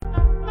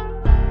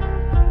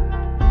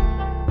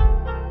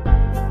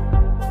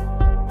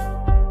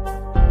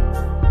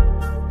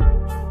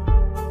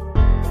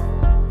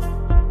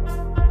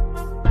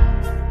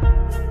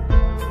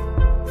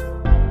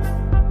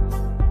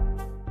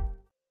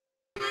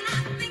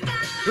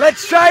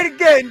Let's try it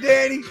again,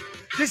 Danny.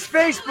 This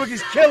Facebook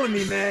is killing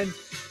me, man.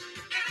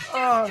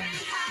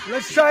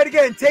 Let's try it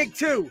again. Take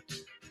two.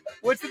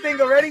 What's the thing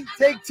already?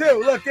 Take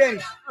two. Look, Danny.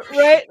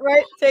 Right.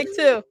 Take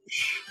two.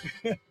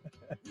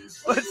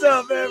 What's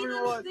up,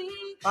 everyone?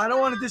 I don't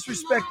want to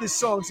disrespect this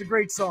song. It's a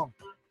great song.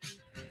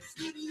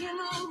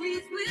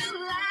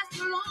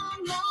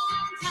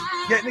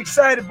 Getting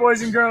excited,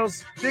 boys and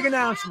girls. Big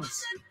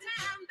announcements.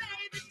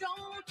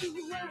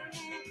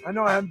 I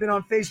know I haven't been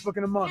on Facebook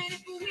in a month.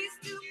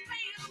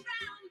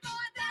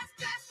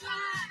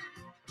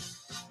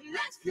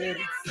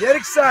 Get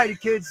excited,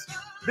 kids.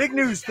 Big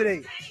news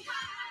today.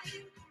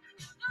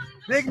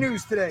 Big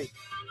news today.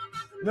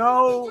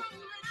 No,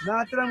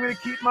 not that I'm going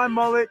to keep my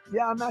mullet.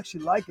 Yeah, I'm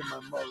actually liking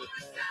my mullet,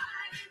 man.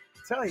 I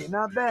tell you,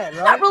 not bad,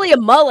 right? Not really a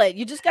mullet.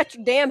 You just got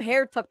your damn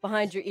hair tucked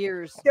behind your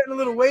ears. It's getting a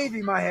little wavy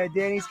in my head,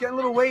 Danny. It's getting a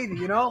little wavy,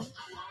 you know?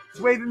 It's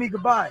waving me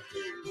goodbye.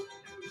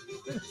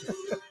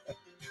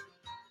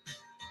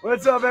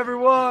 What's up,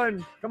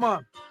 everyone? Come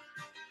on.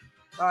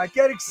 All right,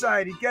 get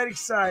excited. Get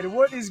excited.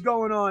 What is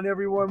going on,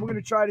 everyone? We're going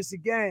to try this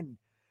again.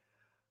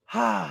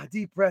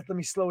 Deep breath. Let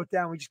me slow it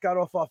down. We just got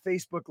off our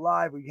Facebook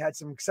Live. We had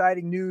some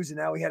exciting news, and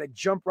now we had to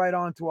jump right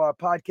on to our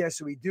podcast,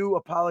 so we do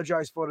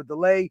apologize for the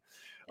delay.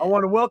 I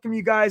want to welcome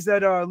you guys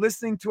that are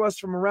listening to us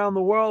from around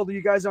the world.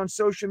 You guys on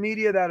social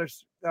media that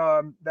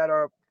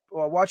are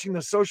watching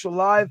the social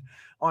live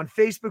on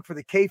Facebook for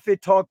the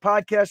Kfit Talk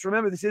podcast.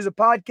 Remember, this is a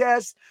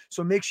podcast,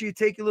 so make sure you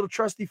take your little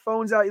trusty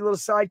phones out, your little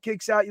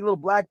sidekicks out, your little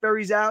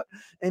Blackberries out,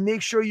 and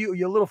make sure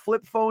your little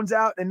flip phones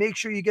out, and make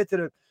sure you get to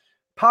the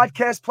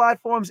podcast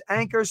platforms,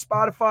 Anchor,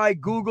 Spotify,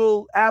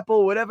 Google,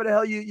 Apple, whatever the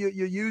hell you're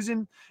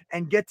using,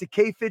 and get to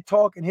Kfit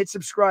Talk and hit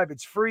subscribe.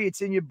 It's free.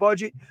 It's in your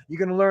budget. You're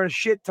going to learn a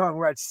shit ton.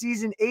 We're at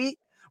season 8.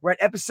 We're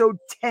at episode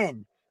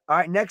 10. All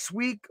right, next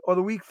week or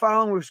the week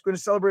following, we're going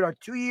to celebrate our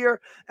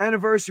 2-year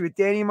anniversary with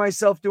Danny and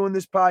myself doing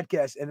this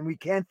podcast. And we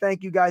can't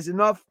thank you guys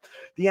enough.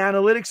 The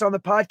analytics on the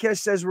podcast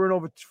says we're in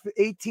over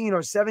 18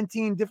 or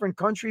 17 different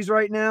countries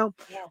right now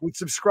with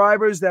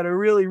subscribers that are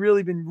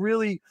really been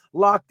really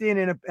locked in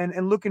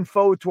and looking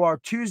forward to our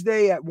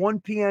Tuesday at 1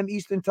 p.m.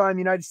 Eastern time,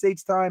 United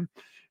States time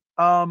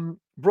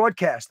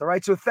broadcast. All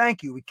right, so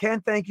thank you. We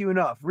can't thank you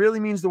enough. Really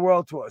means the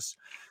world to us.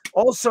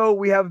 Also,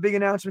 we have a big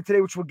announcement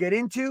today, which we'll get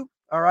into.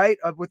 All right,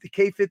 with the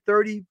Kfit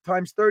 30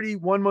 times 30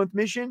 1-month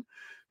mission.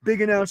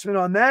 Big announcement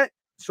on that.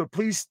 So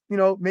please,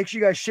 make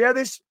sure you guys share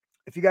this.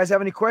 If you guys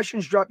have any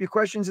questions, drop your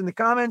questions in the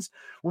comments.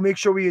 We'll make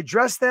sure we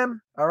address them.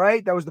 All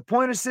right. That was the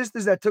Pointer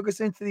Sisters that took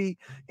us and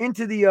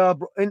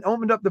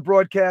opened up the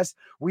broadcast.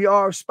 We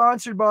are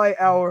sponsored by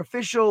our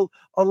official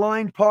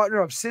aligned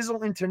partner of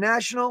Sizzle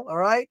International. All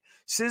right.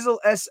 Sizzle,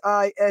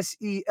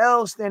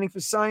 SISEL, standing for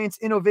Science,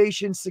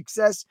 Innovation,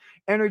 Success,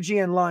 Energy,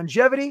 and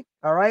Longevity.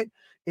 All right.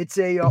 It's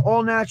a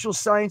all-natural,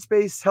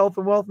 science-based health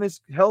and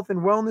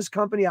wellness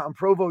company out in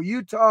Provo,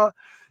 Utah.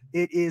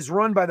 It is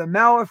run by the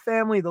Maurer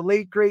family, the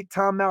late, great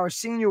Tom Maurer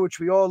Sr., which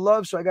we all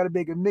love. So I got to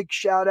make a big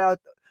shout-out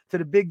to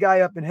the big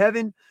guy up in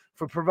heaven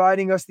for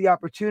providing us the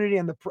opportunity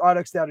and the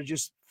products that are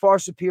just far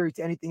superior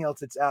to anything else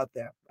that's out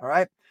there. All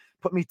right?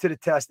 Put me to the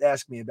test.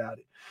 Ask me about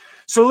it.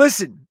 So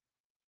listen,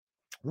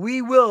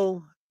 we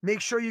will make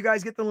sure you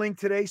guys get the link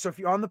today. So if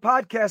you're on the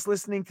podcast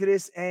listening to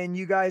this and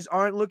you guys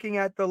aren't looking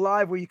at the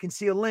live where you can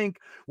see a link,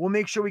 we'll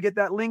make sure we get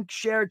that link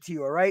shared to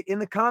you. All right. In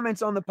the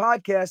comments on the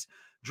podcast,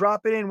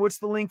 drop it in. What's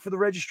the link for the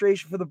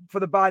registration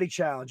for the body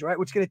challenge? All right.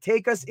 Which going to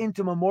take us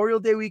into Memorial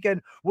Day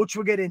weekend, which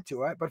we'll get into.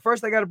 All right. But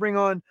first I got to bring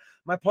on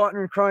my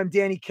partner in crime,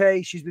 Danny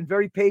K. She's been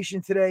very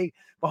patient today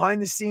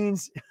behind the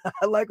scenes.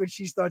 I like when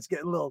she starts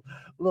getting a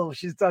little,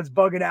 she starts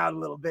bugging out a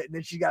little bit, and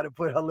then she got to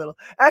put her little,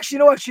 actually, you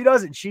know what? She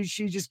doesn't. She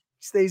just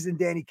stays in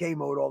Danny K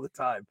mode all the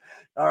time.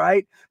 All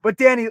right. But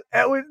Danny,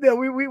 we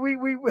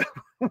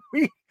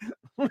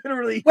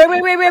literally. Wait.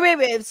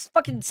 It's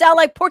fucking sound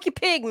like Porky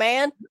Pig,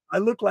 man. I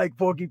look like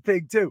Porky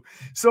Pig too.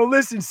 So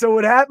listen, so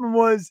what happened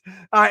was,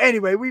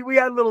 anyway, we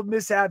had little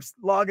mishaps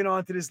logging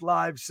on to this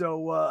live.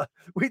 So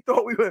we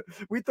thought we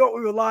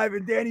were live,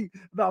 and Danny,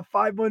 about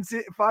 5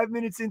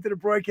 minutes into the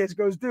broadcast,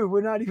 goes, dude,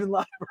 we're not even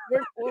live.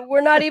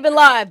 We're not even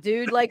live,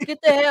 dude. Like,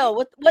 get the hell.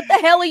 What the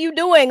hell are you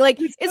doing? Like,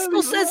 it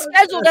still says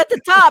scheduled at the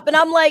top, and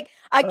I'm like,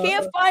 I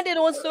can't find it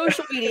on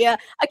social media.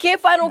 I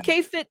can't find it on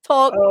Kfit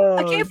Talk.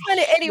 I can't find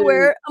it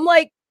anywhere. I'm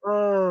like,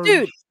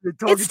 dude,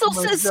 it still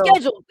says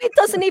scheduled. It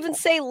doesn't even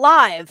say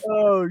live.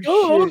 Oh,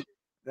 shit.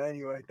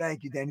 Anyway,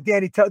 thank you, Danny.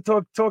 Danny, talk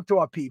to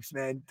our peeps,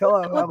 man.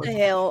 Tell them what the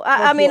hell.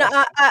 I mean,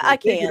 I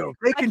can't.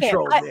 Take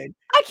control, man.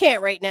 I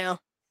can't right now.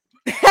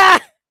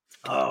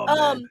 Oh,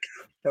 man.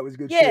 That was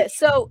good. Yeah. Shit.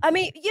 So, I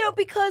mean,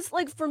 because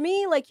like for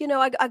me, like,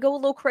 I go a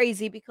little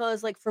crazy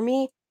because like for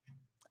me,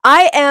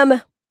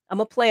 I'm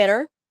a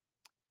planner.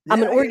 Yeah,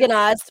 I'm an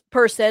organized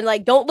person.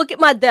 Like, don't look at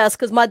my desk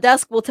because my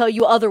desk will tell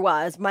you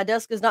otherwise. My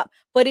desk is not,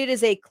 but it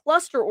is a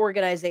cluster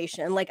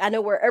organization. Like, I know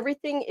where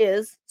everything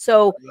is.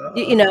 So,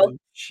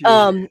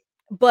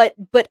 but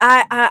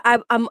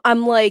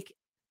I'm like,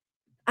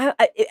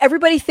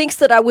 everybody thinks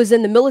that I was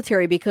in the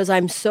military because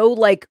I'm so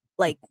like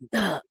like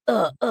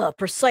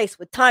precise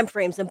with time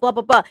frames and blah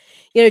blah blah.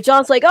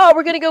 John's like, oh,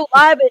 we're gonna go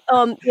live at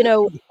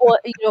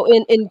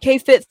in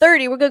Kfit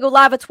 30, we're gonna go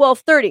live at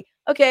 12:30.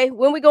 Okay,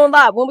 when we going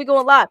live? When we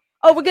going live?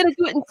 Oh, we're gonna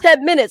do it in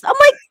 10 minutes. I'm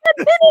like,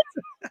 10 minutes?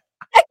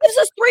 That gives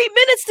us 3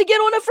 minutes to get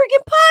on a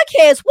freaking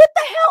podcast. What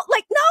the hell?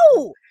 Like,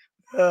 no.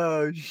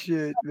 Oh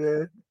shit,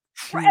 man.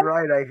 She's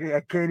right.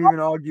 I can't even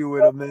argue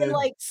with him, man. And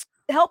like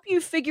help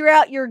you figure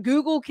out your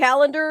Google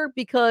Calendar,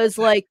 because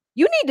like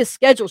you need to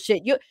schedule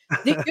shit. Your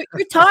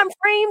time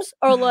frames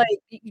are like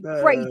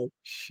crazy.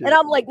 Shit, and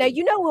I'm like, now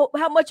you know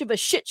how much of a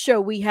shit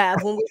show we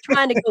have when we're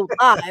trying to go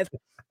live.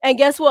 And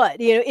guess what?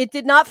 It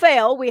did not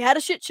fail. We had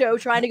a shit show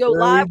trying to go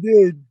live. We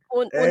did.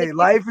 Hey,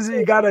 life is,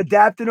 you gotta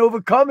adapt and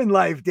overcome in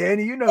life,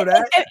 Danny. You know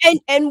that.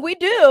 And we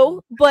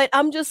do, but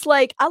I'm just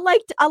like, I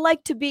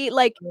like to be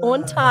like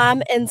on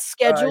time and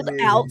scheduled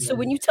out. So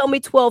when you tell me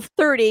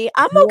 12:30,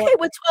 I'm okay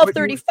with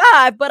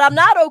 12:35, but I'm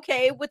not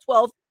okay with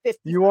 12:50.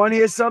 You want to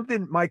hear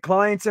something? My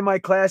clients in my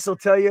class will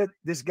tell you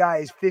this guy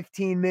is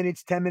 15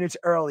 minutes, 10 minutes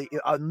early.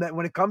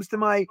 When it comes to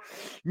my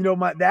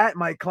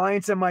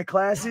clients in my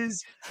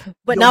classes,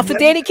 but not for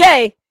Danny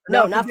K.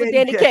 No, not for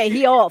Danny K.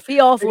 He off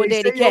on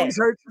Danny K.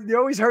 You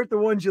always hurt the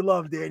ones you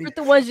love, Danny. Hurt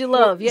the ones you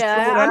love.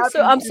 Yeah,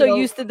 I'm so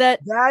used to that.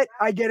 That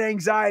I get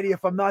anxiety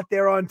if I'm not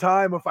there on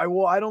time. If I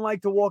don't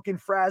like to walk in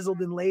frazzled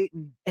and late.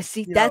 And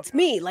see, that's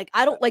me. Like,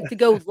 I don't like to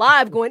go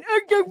live going,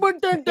 I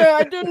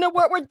didn't know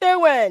what we're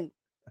doing.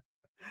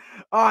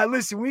 All right,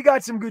 listen, we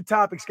got some good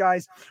topics,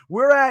 guys.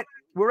 We're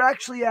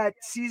actually at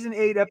season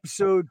 8,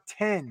 episode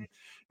 10.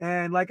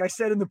 And like I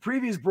said in the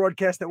previous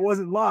broadcast that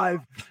wasn't live,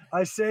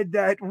 I said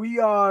that we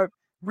are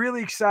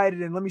really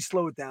excited. And let me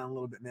slow it down a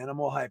little bit, man. I'm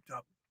all hyped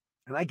up.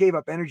 And I gave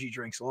up energy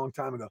drinks a long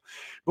time ago.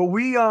 But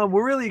we're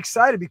really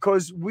excited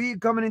because we're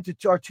coming into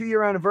our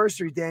 2-year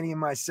anniversary, Danny and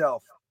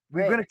myself.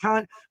 We're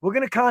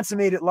gonna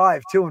consummate it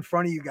live too in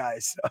front of you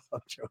guys. I'm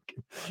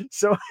joking.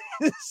 So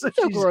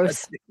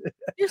gross.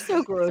 You're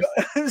so gross.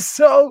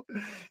 So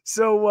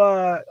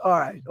all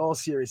right, all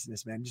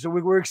seriousness, man. So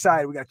we're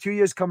excited. We got 2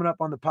 years coming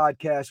up on the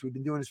podcast. We've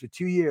been doing this for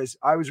 2 years.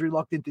 I was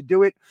reluctant to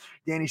do it.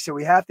 Danny said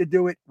we have to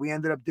do it. We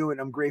ended up doing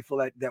it. I'm grateful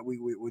that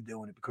we're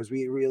doing it because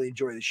we really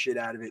enjoy the shit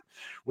out of it.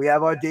 We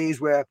have our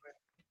days where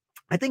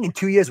I think in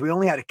 2 years, we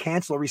only had to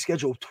cancel or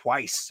reschedule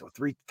twice, so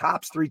three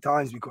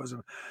times because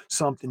of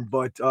something.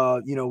 But,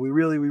 we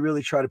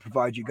really try to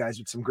provide you guys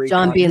with some great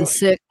John being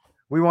sick.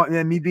 We want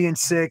me being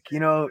sick,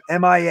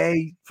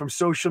 MIA from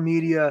social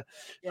media.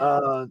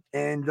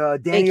 And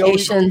Danny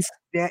vacations.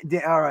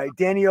 All right,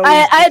 Danny.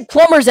 I had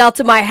plumbers out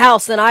to my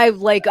house, and I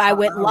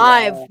went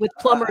live with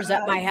plumbers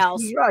at my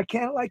house. I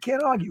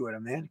can't argue with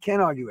him, man.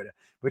 Can't argue with it.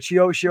 But she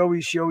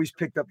always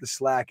picked up the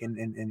slack and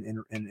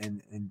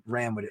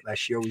ran with it. Like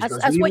she always does.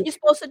 That's what you're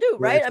supposed to do,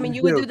 right? I mean,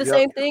 you would do the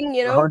same thing,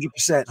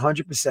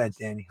 100%,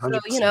 Danny.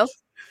 100%. So,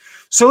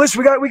 So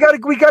listen,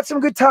 we got some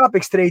good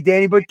topics today,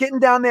 Danny. But getting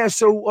down there,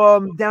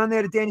 down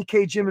there to Danny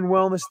K Gym and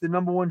Wellness, the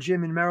 #1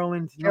 gym in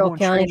Maryland, #1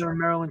 trainer in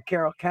Maryland,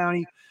 Carroll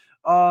County.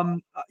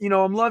 I'm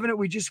loving it.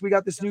 We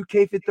got this new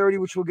Kfit 30,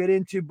 which we'll get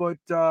into, but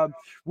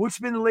what's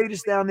been the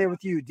latest down there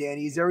with you,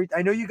 Danny?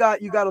 I know you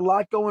got a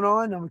lot going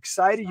on. I'm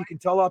excited. You can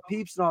tell our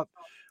peeps and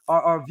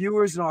our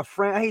viewers and our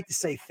friends. I hate to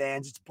say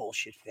fans, it's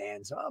bullshit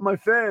fans. My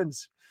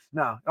fans.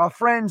 No, our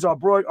friends, our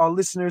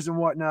listeners and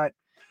whatnot.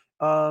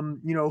 How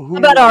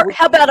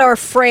about our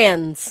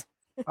friends?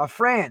 Our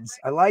friends.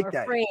 I like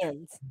that.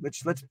 Friends.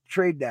 Let's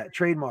trade that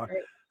trademark.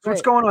 Right. So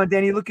what's going on,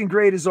 Danny? Looking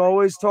great as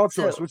always. Talk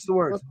to us. What's the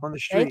word on the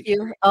street? Thank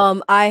you.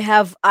 I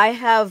have, I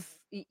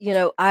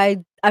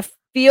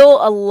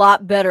feel a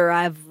lot better.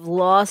 I've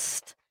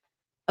lost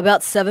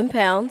about 7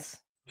 pounds.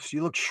 So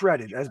you look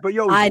shredded,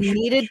 I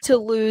needed to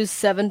lose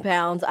 7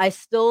 pounds. I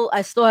still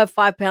have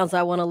 5 pounds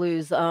I want to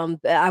lose.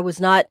 I was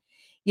not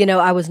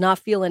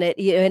feeling it.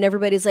 And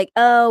everybody's like,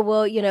 oh,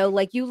 well,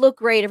 like you look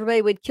great.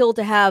 Everybody would kill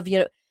to have,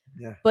 Yeah.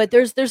 But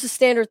there's a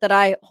standard that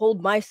I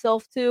hold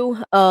myself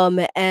to.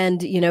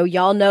 And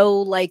y'all know,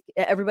 like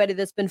everybody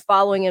that's been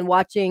following and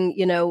watching,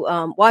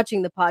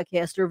 watching the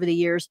podcast over the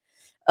years,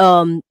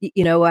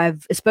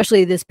 I've,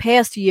 especially this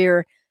past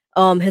year,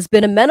 has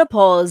been a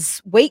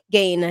menopause weight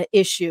gain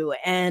issue.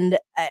 And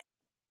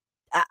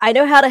I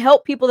know how to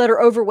help people that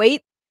are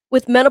overweight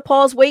with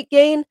menopause weight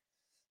gain,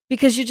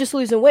 because you're just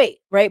losing weight,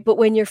 right? But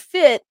when you're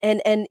fit and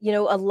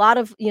a lot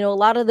of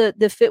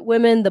the fit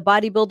women, the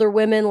bodybuilder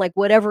women, like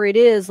whatever it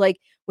is, like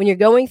when you're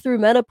going through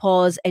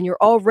menopause and you're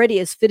already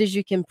as fit as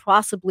you can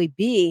possibly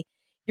be,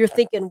 you're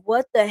thinking,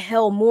 what the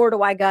hell more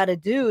do I got to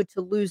do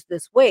to lose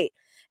this weight?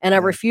 And I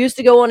refuse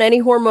to go on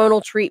any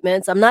hormonal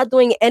treatments. I'm not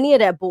doing any of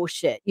that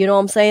bullshit. You know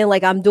what I'm saying?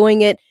 Like I'm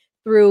doing it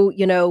through,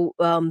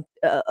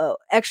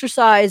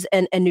 exercise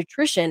and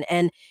nutrition.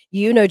 And,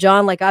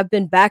 John, like I've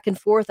been back and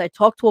forth. I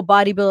talked to a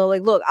bodybuilder,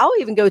 like, look, I'll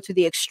even go to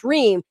the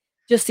extreme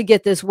just to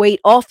get this weight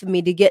off of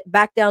me, to get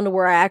back down to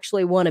where I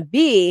actually want to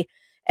be.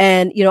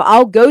 And,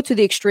 I'll go to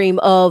the extreme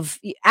of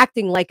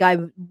acting like I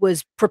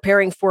was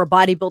preparing for a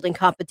bodybuilding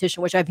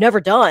competition, which I've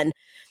never done.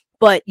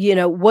 but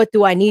what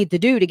do I need to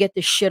do to get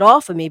this shit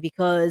off of me,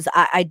 because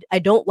I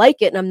don't like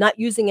it, and I'm not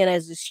using it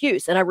as an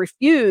excuse, and I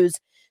refuse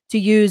to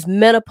use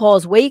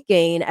menopause weight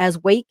gain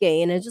as weight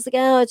gain. And it's just like,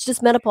 oh, it's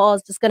just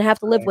menopause, just gonna have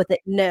to live Right. with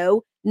it.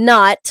 No,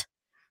 not,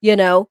 you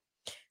know.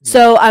 Yeah.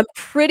 So I'm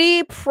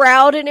pretty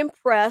proud and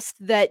impressed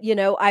that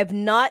I've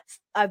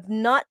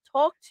not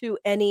talked to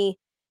any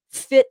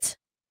fit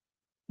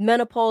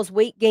menopause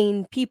weight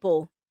gain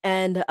people,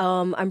 and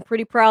I'm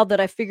pretty proud that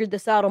I figured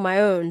this out on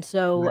my own.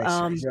 So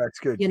Nice. Yeah, it's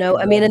good.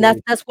 I mean, and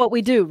that's Congratulations. that's what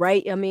we do,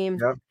 right? I mean,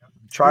 Yep.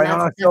 Try and it on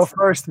that's ourselves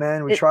first,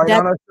 man. We it, try it that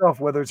on ourselves,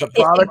 whether it's a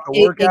product, a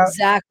workout.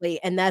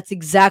 exactly, and that's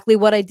exactly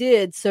what I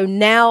did. So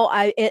now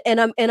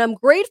I'm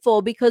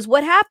grateful, because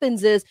what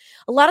happens is,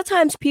 a lot of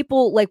times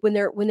people, like, when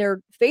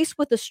they're faced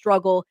with a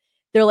struggle,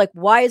 they're like,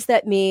 why is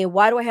that me?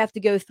 Why do I have to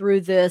go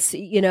through this?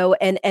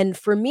 And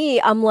for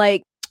me, I'm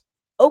like,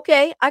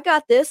 okay, I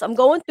got this. I'm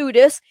going through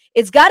this.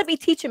 It's got to be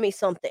teaching me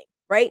something,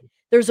 right?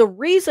 There's a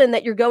reason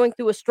that you're going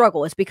through a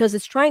struggle. It's because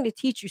it's trying to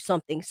teach you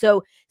something.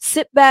 So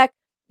sit back,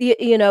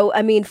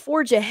 I mean,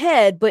 forge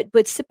ahead, but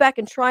sit back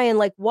and try and,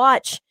 like,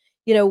 watch,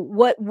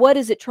 what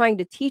is it trying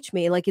to teach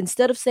me? Like,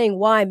 instead of saying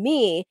why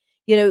me,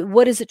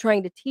 what is it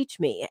trying to teach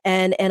me?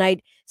 And I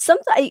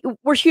sometimes,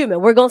 we're human.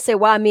 We're gonna say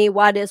why me,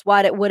 why this,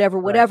 why that, whatever,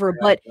 Right, whatever.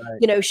 right, But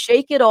right.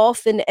 shake it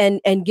off,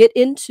 and get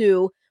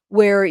into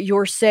where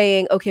you're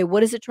saying, okay,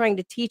 what is it trying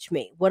to teach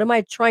me? What am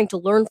I trying to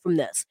learn from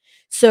this?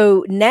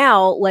 So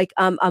now, like,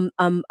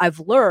 I've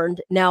learned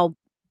now.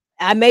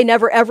 I may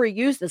never ever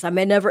use this. I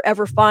may never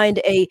ever find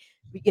a,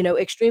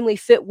 extremely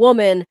fit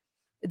woman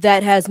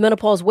that has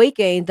menopause weight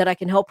gain that I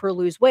can help her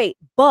lose weight,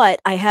 but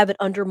I have it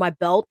under my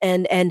belt,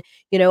 and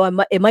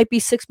it might be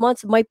 6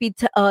 months, it might be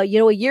a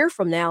year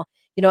from now.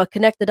 I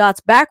connect the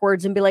dots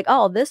backwards and be like,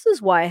 oh, this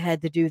is why I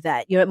had to do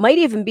that. It might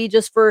even be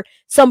just for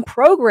some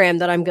program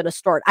that I'm going to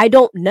start. I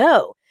don't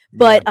know, Yeah.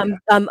 but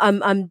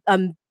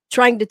I'm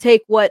trying to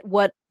take what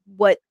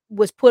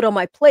was put on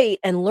my plate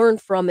and learn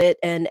from it,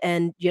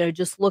 and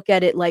just look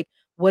at it like,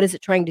 what is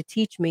it trying to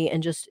teach me,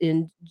 and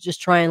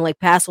just try and, like,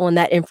 pass on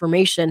that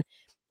information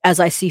as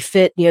I see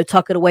fit,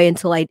 tuck it away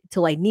until I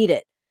need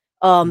it.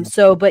 Yeah.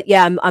 So, but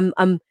yeah,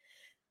 I'm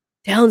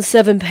down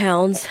 7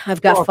 pounds.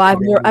 I've got Awesome, five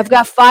more. Danny. I've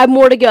got 5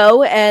 more to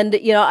go, and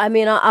I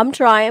mean, I'm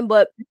trying,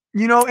 but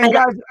And and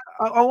guys,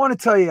 I want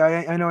to tell you,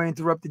 I know I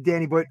interrupted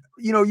Danny, but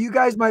you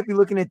guys might be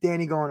looking at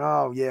Danny going,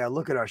 "Oh yeah,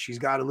 look at her, she's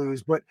got to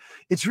lose." But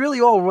it's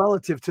really all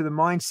relative to the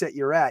mindset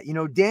you're at.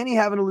 Danny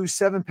having to lose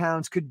 7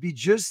 pounds could be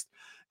just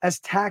as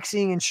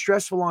taxing and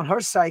stressful on her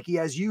psyche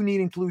as you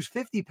needing to lose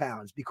 50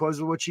 pounds because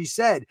of what she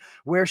said,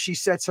 where she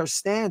sets her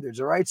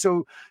standards. All right,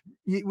 so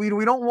we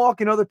don't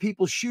walk in other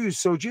people's shoes.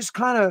 So just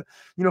kind of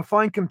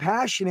find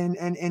compassion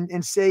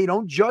and say,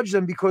 don't judge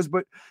them,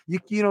 but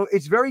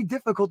it's very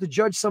difficult to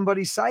judge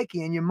somebody's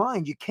psyche in your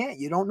mind. You can't.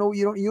 You don't know.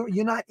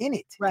 You're not in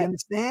it. You right,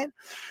 understand?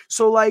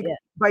 So, like, yeah,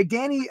 by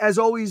Danny, as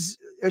always,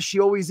 as she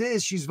always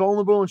is, she's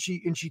vulnerable, and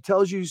she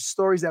tells you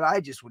stories that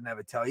I just would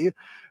never tell you,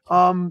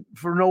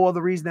 for no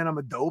other reason than I'm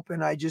a dope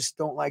and I just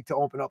don't like to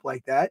open up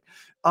like that.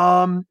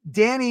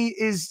 Danny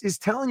is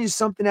telling you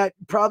something that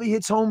probably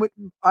hits home with.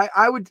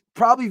 I would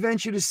probably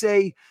venture to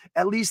say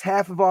at least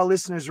half of our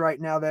listeners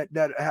right now that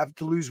have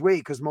to lose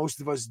weight, because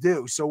most of us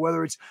do. So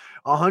whether it's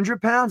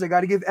 100 pounds, I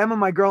got to give Emma,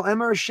 my girl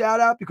Emma, a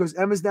shout out, because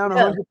Emma's down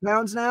yeah, 100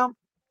 pounds now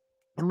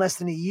in less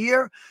than a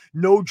year.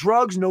 No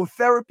drugs, no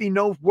therapy,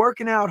 no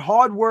working out,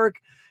 hard work,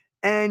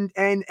 and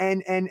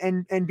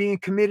being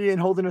committed and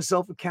holding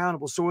herself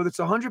accountable. So whether it's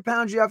 100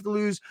 pounds you have to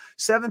lose,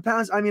 7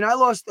 pounds. I mean, I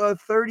lost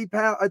 30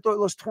 pounds. I thought I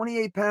lost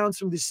 28 pounds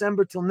from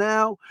December till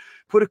now.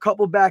 Put a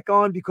couple back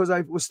on because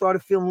I was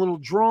started feeling a little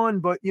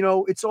drawn. But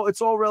it's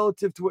all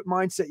relative to what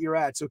mindset you're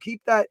at. So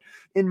keep that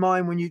in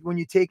mind when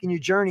you're taking your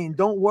journey, and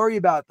don't worry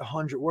about the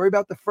 100. Worry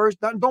about the first.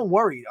 Don't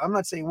worry. I'm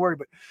not saying worry,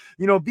 but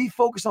be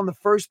focused on the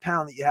first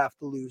pound that you have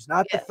to lose,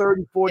 not the yeah,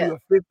 30, 40, yeah. or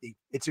 50.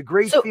 It's a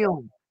great So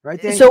feeling, right,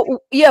 Danny?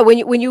 yeah, when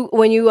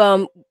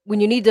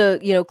you need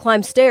to,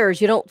 climb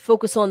stairs, you don't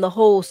focus on the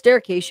whole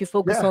staircase, you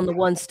focus Yeah, on the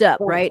one step,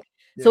 point. right?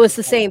 Yeah, So it's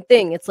good the point. same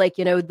thing. It's like,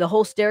 the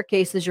whole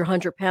staircase is your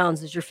 100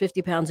 pounds, is your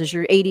 50 pounds, is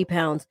your 80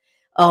 pounds.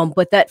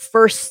 But that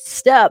first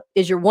step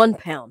is your 1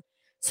 pound.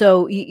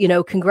 So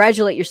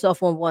congratulate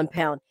yourself on 1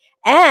 pound.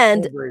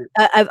 And Celebrate.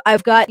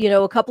 I've got,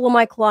 a couple of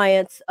my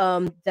clients,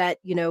 that,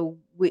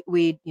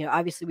 we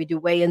obviously we do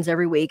weigh-ins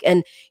every week.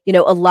 And,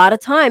 a lot of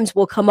times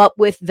we'll come up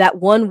with that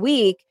one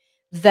week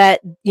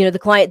that the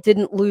client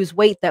didn't lose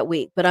weight that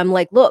week, but I'm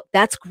like, look,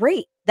 that's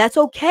great, that's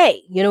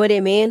okay, you know what I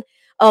mean?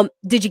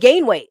 Did you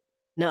gain weight?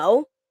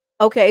 No.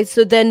 Okay,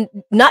 so then,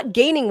 not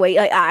gaining weight,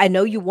 I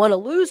know you want to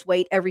lose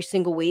weight every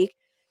single week,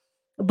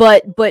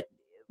 but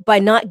by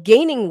not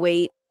gaining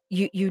weight,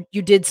 you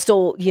did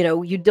still,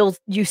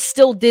 you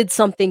still did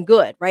something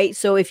good, right?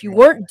 So if you Yeah,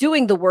 weren't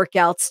doing the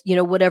workouts,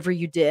 whatever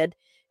you did,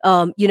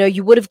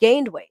 you would have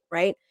gained weight,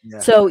 right? yeah,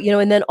 So,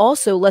 and then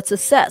also, let's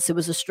assess, it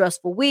was a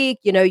stressful week,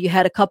 you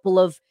had a couple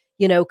of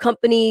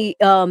company,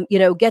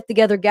 get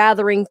together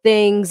gathering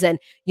things, and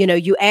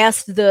you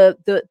asked the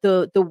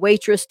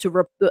waitress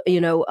to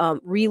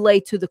relay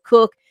to the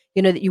cook,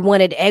 that you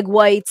wanted egg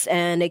whites,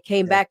 and it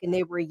came Yeah. back and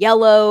they were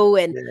yellow,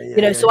 and Yeah.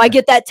 Yeah. so Yeah. I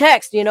get that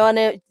text,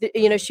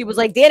 and she was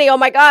like, Danny, oh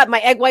my God, my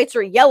egg whites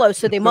are yellow,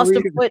 so they So must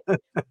have we, put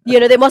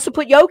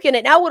yolk in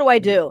it. Now what do I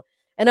do?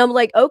 And I'm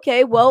like,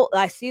 okay, well,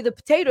 I see the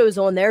potatoes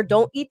on there.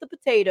 Don't eat the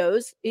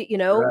potatoes, right.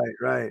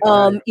 Right.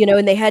 Right.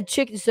 and they had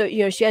chicken. So,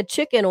 she had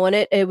chicken on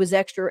it. It was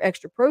extra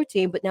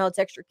protein, but now it's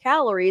extra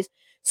calories.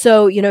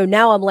 So,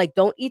 now I'm like,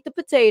 don't eat the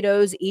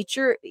potatoes, eat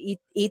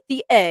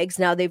the eggs.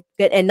 Now they've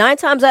got, and 9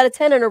 times out of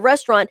 10 in a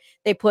restaurant,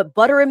 they put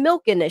butter and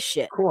milk in this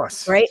shit. Of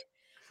course. Right.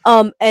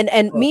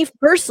 And me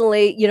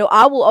personally,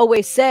 I will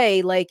always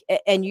say, like,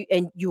 and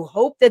you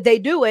hope that they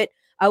do it.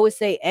 I would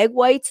say egg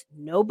whites,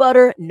 no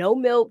butter, no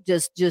milk,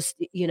 just Straight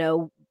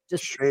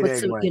put egg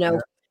some, white. Yeah.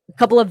 a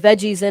couple of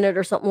veggies in it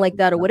or something like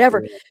that or whatever.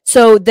 Absolutely.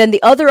 So then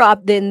the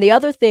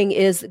other thing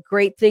is,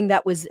 great thing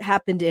that was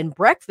happened in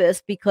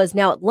breakfast, because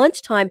now at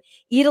lunchtime,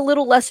 eat a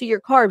little less of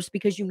your carbs,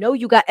 because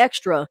you got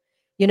extra,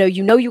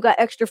 you got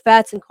extra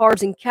fats and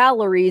carbs and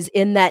calories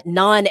in that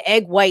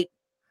non-egg white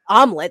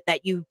omelet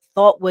that you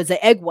thought was an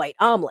egg white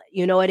omelet.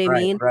 You know what I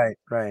Right. mean? Right.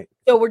 Right.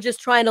 So we're just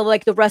trying to,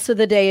 like, the rest of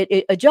the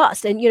day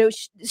adjust, and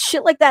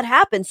shit like that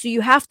happens. So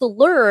you have to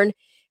learn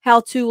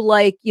how to,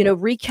 like,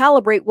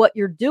 recalibrate what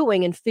you're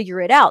doing and figure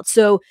it out.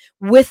 So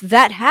with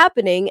that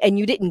happening, and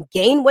you didn't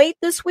gain weight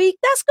this week,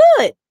 that's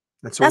good.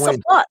 That's a That's a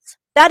win. plus.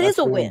 That is That's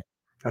a a win. win.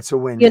 That's a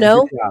win, You man.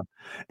 Good know? job.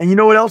 And you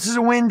know what else is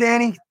a win,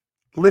 Danny?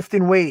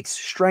 Lifting weights,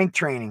 strength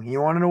training.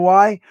 You want to know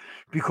why?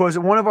 Because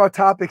one of our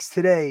topics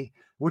today,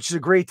 which is a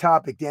great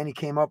topic, Danny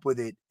came up with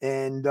it,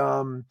 and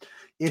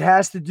it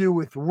has to do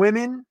with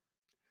women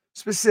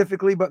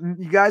specifically. But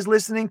you guys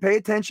listening, pay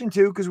attention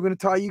too, because we're going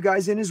to tie you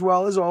guys in as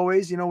well as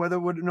always. No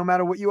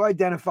matter what you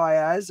identify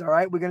as, all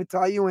right, we're going to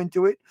tie you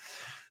into it.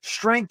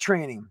 Strength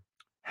training.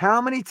 How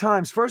many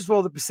times? First of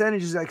all, the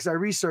percentages, because I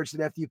researched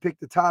it after you picked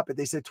the topic,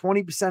 they said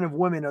 20% of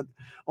women,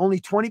 only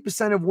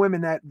 20% of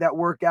women that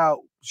work out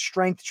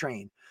strength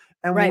train.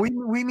 And Right. what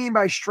we mean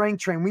by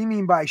strength train, we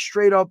mean by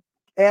straight up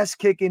ass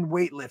kicking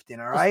weightlifting.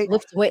 All Just right.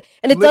 lift weight.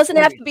 And it Lift doesn't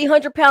have weight. to be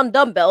 100-pound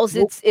dumbbells.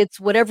 Nope. It's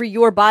whatever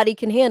your body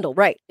can handle.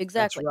 Right. That's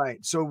Exactly. right.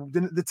 So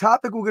the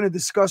topic we're going to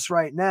discuss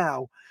right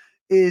now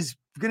is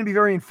going to be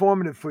very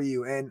informative for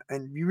you, and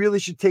you really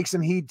should take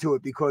some heed to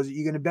it, because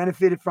you're going to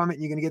benefit from it,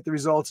 and you're going to get the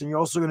results, and you're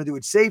also going to do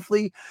it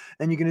safely,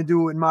 and you're going to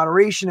do it in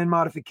moderation and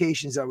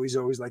modifications, I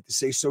always like to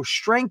say. So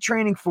strength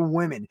training for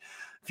women.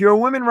 If you're a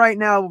woman right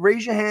now,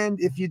 raise your hand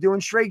if you're doing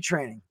strength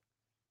training.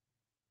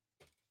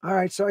 All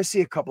right, so I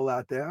see a couple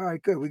out there. All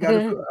right, good. We got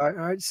all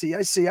right. I see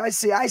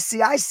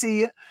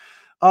you.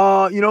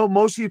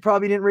 Most of you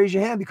probably didn't raise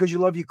your hand because you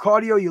love your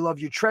cardio, you love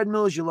your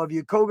treadmills, you love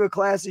your Koga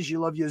classes, you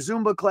love your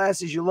Zumba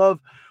classes, you love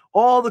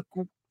all the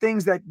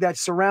things that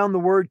surround the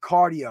word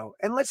cardio.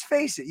 And let's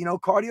face it,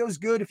 cardio is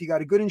good. If you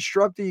got a good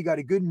instructor, you got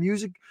a good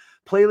music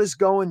playlist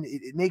going,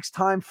 it makes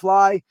time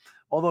fly.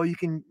 Although you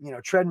can,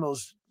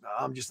 treadmills,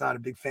 I'm just not a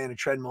big fan of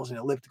treadmills and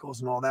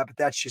ellipticals and all that, but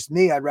that's just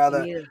me. I'd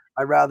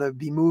rather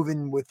be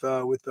moving with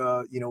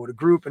a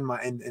group and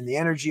the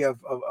energy of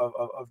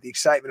the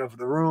excitement of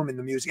the room and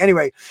the music.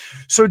 Anyway,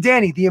 so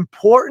Danny, the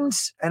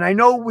importance, and I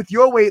know with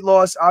your weight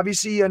loss,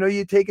 obviously, I know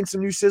you're taking some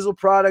new Sizzle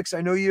products.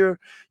 I know you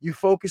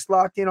focused,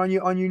 locked in on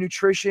your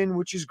nutrition,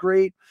 which is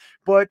great.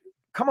 But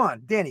come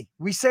on, Danny,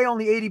 we say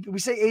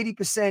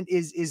 80%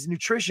 is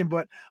nutrition,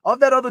 but of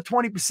that other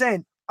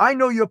 20%, I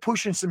know you're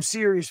pushing some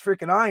serious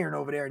freaking iron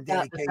over there in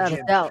Danny K Without a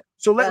Gym. doubt.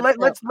 So Without a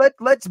doubt.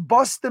 let's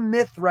bust the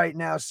myth right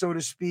now, so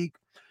to speak,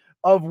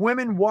 of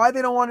women, why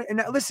they don't want to.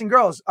 And listen,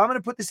 girls, I'm going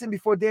to put this in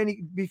before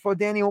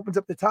Danny opens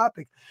up the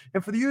topic.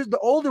 And for the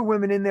older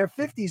women in their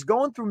 50s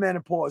going through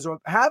menopause or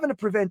having to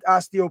prevent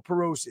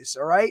osteoporosis,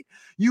 all right,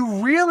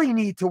 you really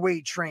need to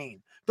weight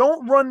train.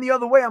 Don't run the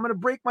other way. I'm going to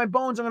break my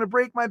bones. I'm going to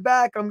break my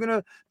back. I'm going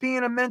to be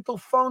in a mental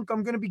funk.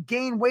 I'm going to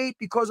gain weight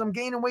because I'm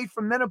gaining weight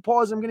from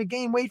menopause. I'm going to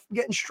gain weight from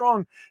getting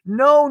strong.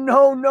 No,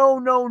 no, no,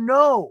 no,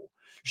 no.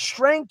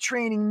 Strength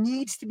training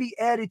needs to be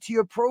added to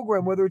your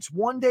program, whether it's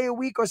 1 day a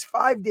week or it's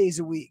 5 days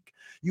a week.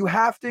 You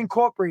have to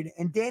incorporate it.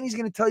 And Danny's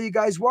going to tell you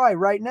guys why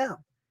right now.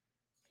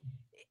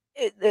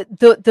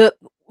 The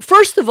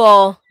first of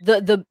all,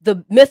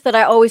 the myth that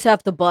I always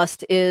have to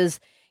bust is,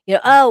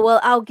 oh well,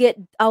 I'll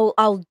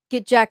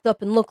get jacked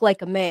up and look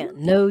like a man.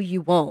 No,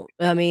 you won't.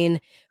 I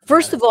mean,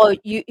 first of all,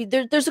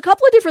 there's a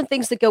couple of different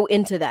things that go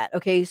into that.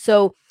 Okay,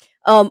 so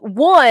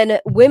one,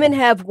 women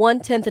have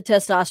 1/10 of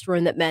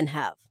testosterone that men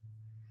have.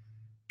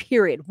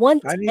 Period.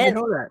 1/10. I didn't even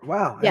know that.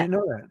 Wow, I didn't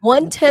know that.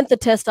 1/10 of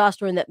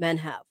testosterone that men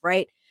have,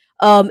 right?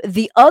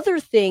 The other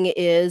thing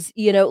is,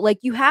 like,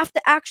 you have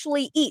to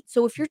actually eat.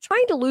 So if you're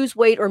trying to lose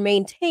weight or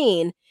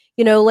maintain,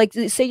 like,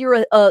 say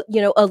you're a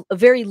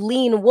very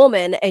lean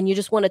woman and you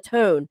just want to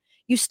tone,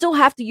 you still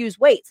have to use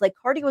weights. Like,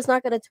 cardio is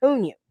not going to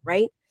tone you,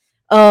 right?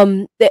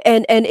 And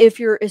if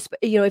you're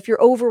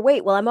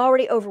overweight, well, I'm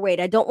already overweight.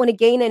 I don't want to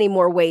gain any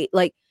more weight.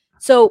 Like,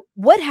 so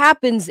what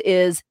happens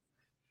is,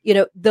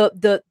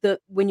 the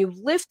when you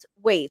lift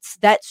weights,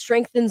 that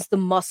strengthens the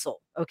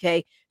muscle.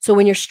 Okay, so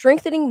when you're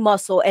strengthening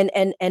muscle,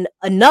 and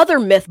another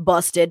myth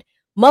busted,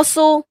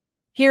 muscle,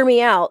 hear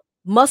me out,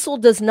 Muscle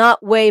does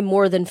not weigh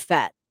more than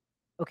fat.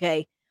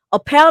 Okay. A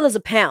pound is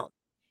a pound.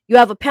 You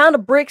have a pound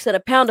of bricks and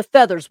a pound of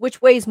feathers.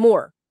 Which weighs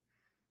more?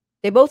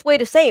 They both weigh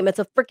the same. It's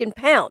a freaking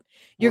pound.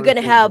 You're What is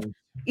going to it, have,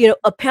 man?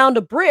 a pound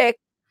of brick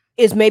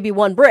is maybe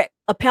one brick.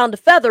 A pound of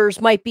feathers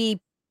might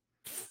be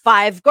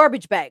 5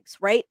 garbage bags,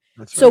 right?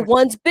 That's So right.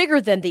 one's bigger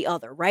than the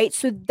other, right?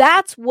 So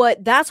that's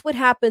what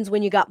happens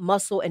when you got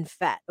muscle and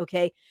fat,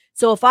 okay?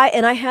 So if I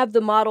have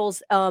the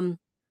models,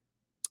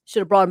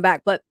 should have brought them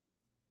back, but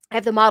I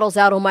have the models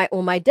out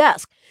on my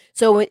desk.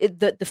 So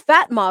the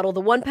fat model,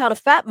 the 1 pound of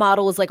fat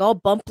model, is like all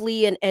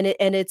bumpy, and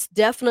it's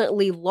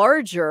definitely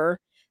larger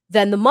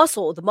than the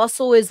muscle. The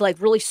muscle is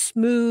like really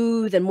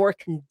smooth and more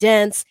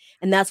condensed,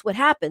 and that's what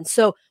happens.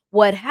 So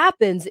what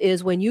happens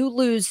is when you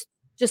lose,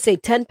 just say,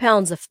 10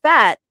 pounds of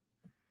fat,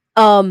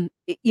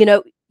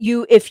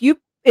 you if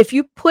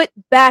you put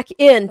back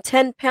in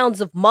 10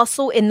 pounds of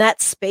muscle in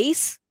that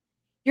space,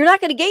 you're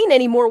not going to gain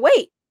any more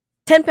weight.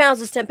 10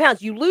 pounds is 10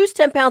 pounds. You lose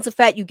 10 pounds of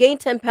fat, you gain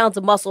 10 pounds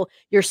of muscle,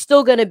 you're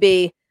still going to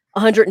be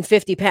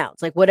 150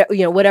 pounds, like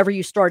whatever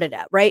you started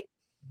at, right?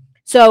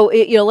 So,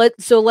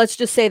 let's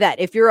just say that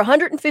if you're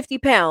 150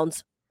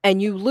 pounds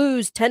and you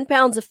lose 10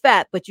 pounds of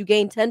fat, but you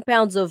gain 10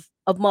 pounds of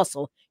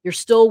muscle, you're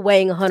still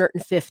weighing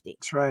 150.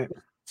 That's right.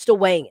 Still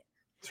weighing it.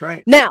 That's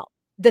right. Now,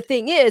 the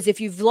thing is, if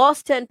you've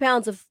lost 10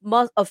 pounds of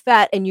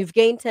fat and you've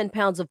gained 10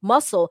 pounds of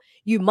muscle,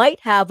 you might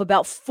have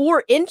about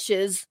 4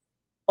 inches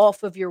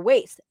off of your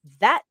waist.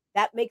 That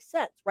makes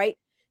sense, right?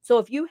 So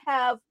if you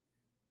have,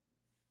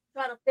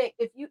 trying to think,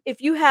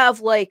 if you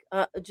have, like,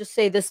 just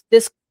say this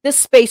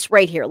space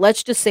right here.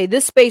 Let's just say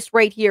this space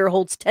right here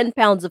holds 10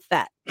 pounds of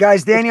fat.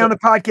 Guys, Danny Okay. on the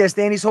podcast.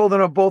 Danny's holding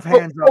up both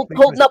hands up.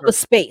 Holding up a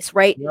space,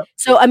 right? Yep.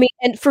 So I mean,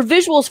 and for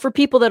visuals, for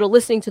people that are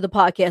listening to the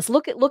podcast,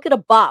 look at a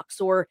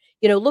box, or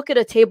look at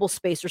a table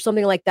space or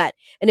something like that.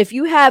 And if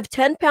you have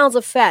 10 pounds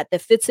of fat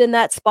that fits in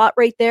that spot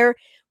right there,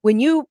 when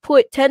you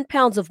put 10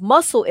 pounds of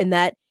muscle in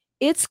that,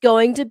 it's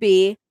going to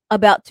be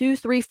about 2,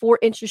 3, 4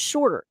 inches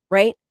shorter,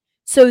 right?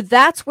 So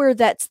that's where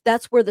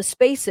the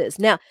space is.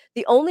 Now,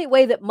 the only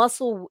way that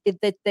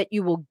that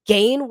you will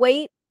gain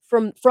weight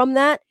from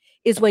that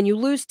is when you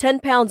lose 10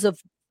 pounds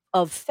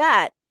of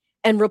fat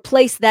and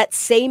replace that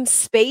same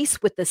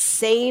space with the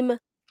same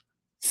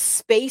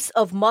space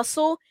of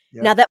muscle.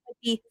 Yep. Now that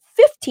might be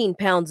 15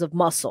 pounds of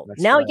muscle.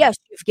 That's now, right. yes,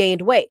 you've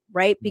gained weight,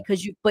 right?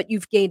 Because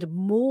you've gained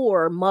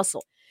more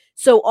muscle.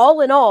 So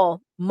all in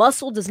all,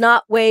 muscle does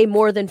not weigh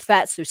more than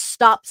fat. So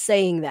stop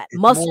saying that.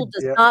 Muscle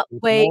does not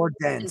weigh more more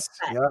than dense.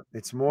 fat. Yep,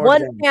 it's more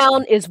 1 dense.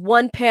 pound is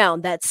 1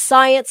 pound. That's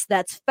science.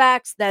 That's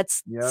facts.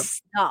 That's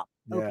stop.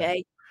 Yeah.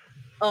 Okay.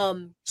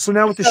 So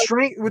now with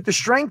the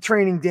strength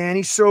training,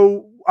 Danny.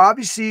 So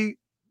obviously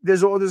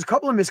there's a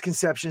couple of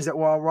misconceptions that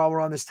while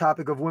we're on this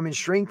topic of women's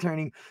strength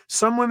training,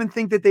 some women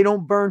think that they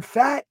don't burn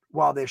fat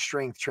while they're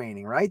strength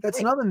training, right? That's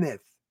another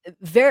myth.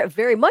 Very,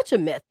 very much a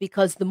myth,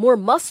 because the more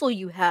muscle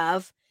you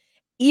have,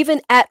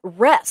 even at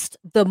rest,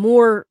 the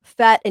more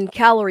fat and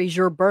calories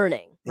you're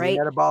burning, right?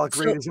 The metabolic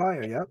rate is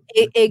higher. Yep.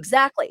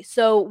 Exactly.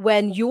 So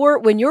when you're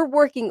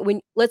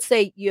working, let's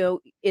say you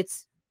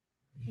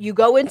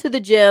go into the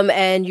gym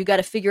and you got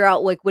to figure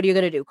out, like, what are you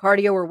going to do,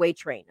 cardio or weight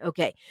train?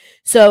 Okay.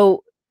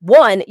 So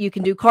one, you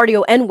can do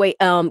cardio and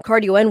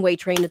weight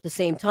train at the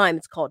same time.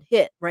 It's called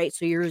HIIT, right?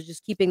 So you're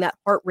just keeping that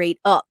heart rate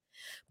up.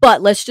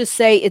 But let's just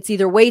say it's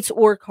either weights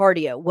or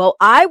cardio. Well,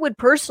 I would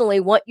personally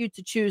want you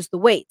to choose the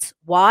weights.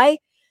 Why?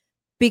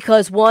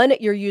 Because one,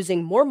 you're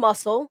using more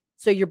muscle,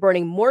 so you're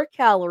burning more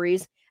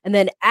calories. And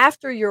then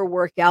after your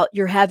workout,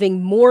 you're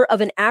having more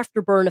of an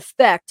afterburn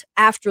effect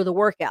after the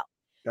workout.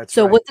 That's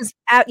so right.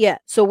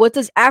 What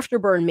does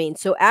afterburn mean?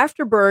 So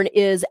afterburn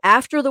is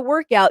after the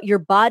workout, your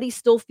body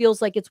still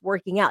feels like it's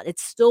working out.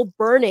 It's still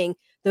burning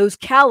those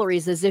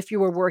calories as if you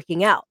were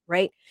working out,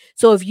 right?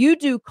 So if you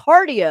do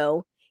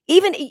cardio,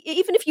 even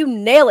if you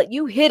nail it,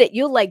 you hit it,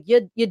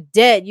 you're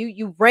dead.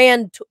 You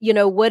ran,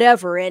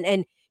 whatever,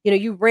 and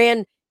you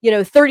ran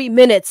 30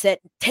 minutes at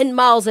 10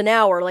 miles an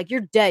hour, like,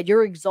 you're dead,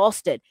 you're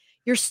exhausted.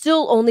 You're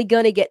still only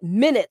going to get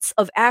minutes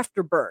of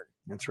afterburn.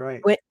 That's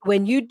right.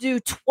 When you do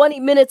 20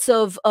 minutes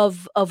of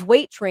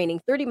weight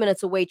training, 30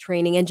 minutes of weight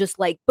training, and just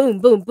like boom,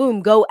 boom,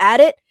 boom, go at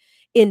it,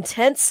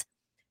 intense,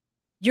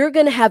 you're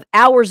going to have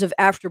hours of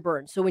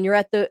afterburn. So when you're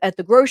at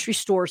the grocery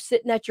store,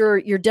 sitting at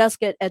your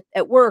desk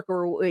at work,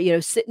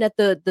 or sitting at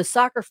the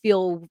soccer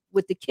field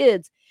with the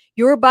kids,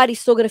 your body's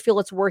still going to feel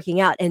it's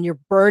working out, and you're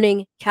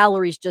burning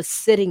calories just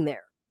sitting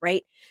there,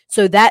 right?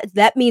 So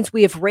that means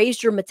we have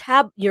raised your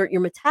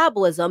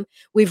metabolism,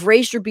 we've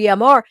raised your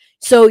BMR.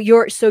 So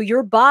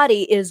your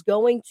body is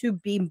going to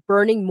be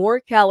burning more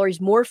calories,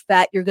 more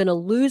fat. You're going to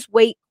lose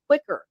weight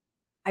quicker.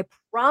 I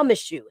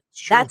promise you.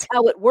 That's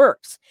how it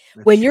works.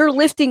 When you're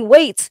lifting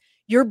weights,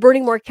 you're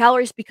burning more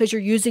calories because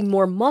you're using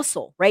more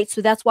muscle, right?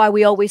 So that's why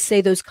we always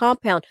say those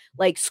compound,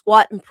 like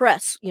squat and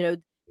press,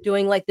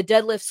 doing like the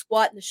deadlift,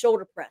 squat, and the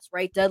shoulder press,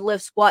 right?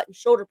 Deadlift, squat, and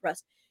shoulder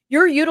press.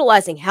 You're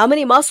utilizing how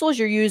many muscles?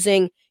 You're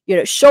using,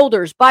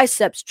 shoulders,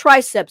 biceps,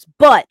 triceps,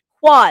 butt,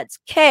 quads,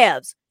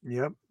 calves.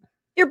 Yep.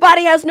 your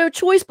body has no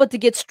choice but to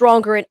get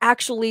stronger, and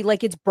actually,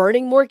 like, it's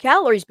burning more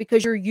calories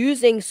because you're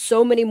using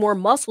so many more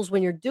muscles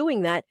when you're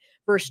doing that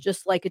versus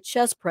just like a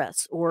chest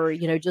press or,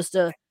 just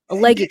a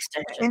And leg then,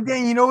 extension. and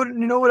then you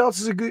know what else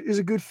is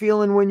a good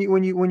feeling when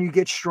you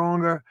get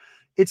stronger.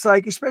 It's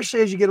like,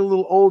 especially as you get a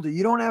little older,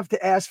 you don't have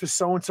to ask for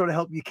so and so to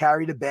help you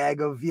carry the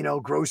bag of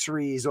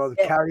groceries, or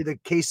Yeah, carry the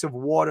case of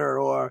water,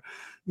 or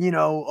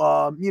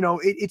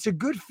it's a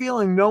good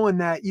feeling knowing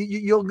that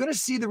you're going to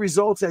see the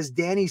results, as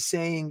Danny's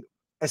saying,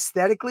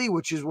 aesthetically,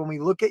 which is when we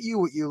look at you,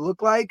 what you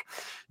look like.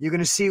 You're going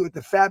to see it with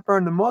the fat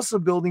burn, the muscle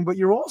building, but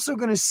you're also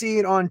going to see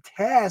it on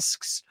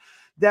tasks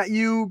that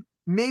you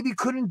maybe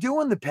couldn't do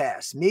in the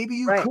past. Maybe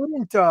you right,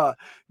 couldn't,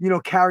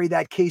 carry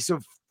that case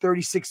of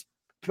 36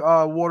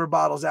 water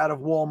bottles out of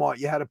Walmart.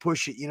 You had to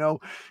push it.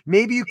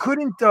 Maybe you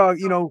couldn't,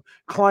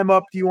 climb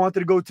up. You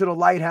wanted to go to the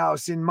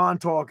lighthouse in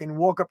Montauk and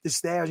walk up the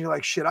stairs. You're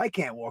like, shit, I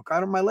can't walk. I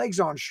don't. My legs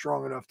aren't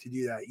strong enough to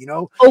do that.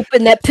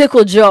 open that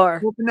pickle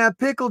jar. Open that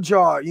pickle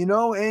jar.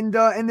 And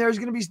there are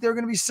gonna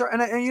be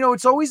certain, and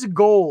it's always a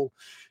goal.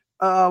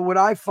 What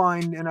I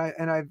find, and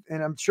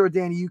I'm sure,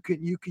 Danny,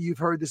 you've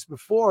heard this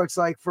before. It's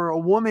like, for a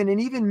woman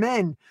and even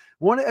men,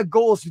 one of the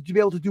goals is to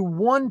be able to do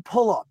one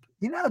pull up.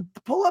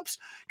 Pull-ups,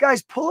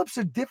 guys, pull-ups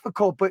are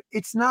difficult, but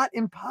it's not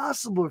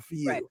impossible for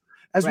Right, you.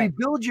 As we right,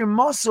 build your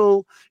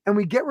muscle and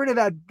we get rid of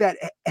that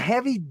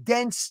heavy,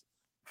 dense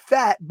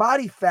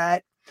body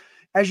fat,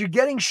 as you're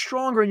getting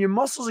stronger and your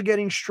muscles are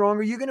getting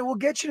stronger, we'll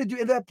get you to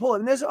do that pull up.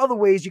 And there's other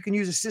ways you can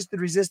use assisted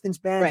resistance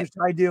bands, right, which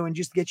I do, and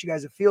just get you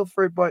guys a feel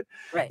for it. But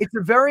right. it's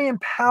a very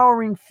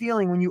empowering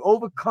feeling when you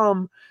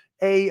overcome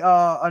an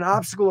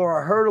obstacle or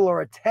a hurdle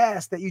or a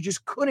task that you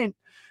just couldn't.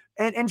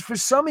 And for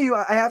some of you,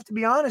 I have to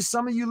be honest,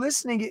 some of you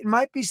listening, it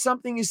might be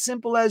something as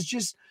simple as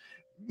just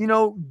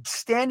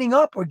standing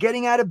up, or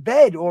getting out of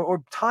bed,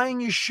 or tying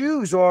your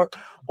shoes, or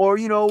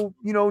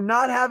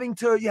not having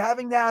to, you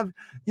having to have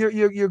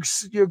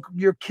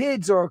your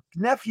kids or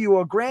nephew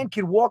or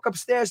grandkid walk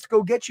upstairs to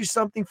go get you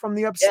something from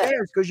the Yeah,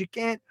 upstairs because you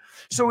can't.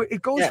 So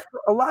it goes yeah,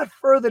 a lot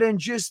further than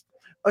just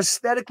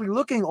aesthetically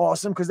looking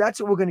awesome, because that's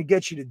what we're going to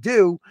get you to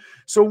do.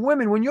 So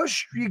women, when you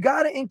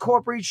got to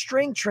incorporate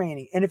strength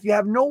training, and if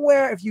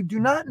you do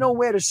not know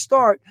where to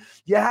start,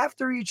 you have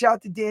to reach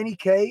out to Danny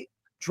K.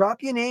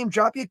 Drop your name,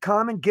 drop your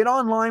comment, get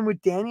online with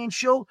Danny, and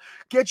she'll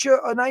get you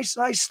a nice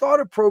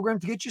starter program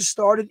to get you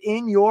started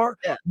in your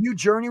yeah, new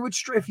journey with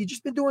strength. If you've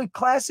just been doing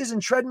classes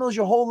and treadmills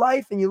your whole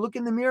life, and you look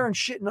in the mirror and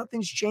shit,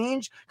 nothing's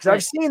changed, because I've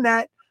right. seen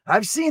that.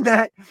 I've seen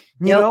that.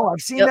 Yep, I've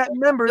seen yep. that in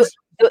The, members.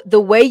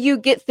 the way you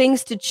get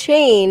things to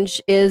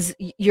change is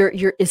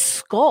is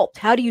sculpt.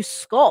 How do you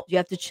sculpt? You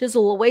have to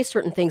chisel away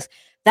certain things.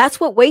 That's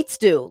what weights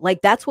do.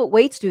 Like, that's what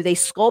weights do. They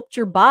sculpt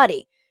your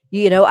body.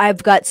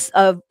 I've got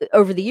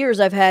over the years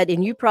I've had,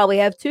 and you probably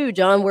have too,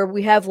 John, where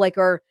we have like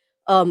our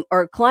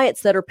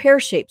clients that are pear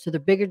shaped, so they're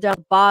bigger down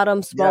the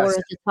bottom, smaller Yes.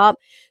 at the top.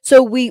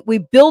 So we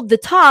build the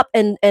top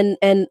and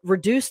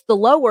reduce the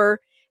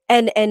lower,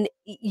 and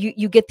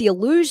you get the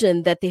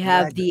illusion that they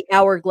have Imagine. the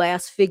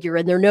hourglass figure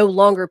and they're no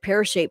longer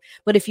pear shaped.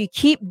 But if you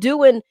keep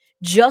doing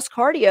just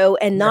cardio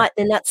and Yeah.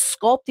 not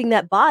sculpting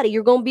that body,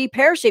 you're going to be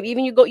pear shaped.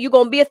 Even you're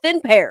going to be a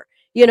thin pear.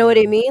 You know what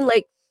I Yeah. mean?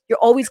 Like, you're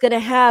always going to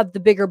have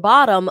the bigger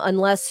bottom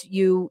unless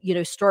you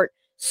start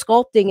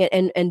sculpting it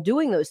and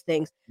doing those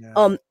things. Yeah.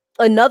 Um,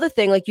 Another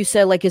thing, like you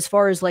said, like as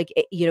far as like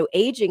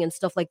aging and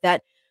stuff like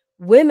that,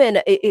 women,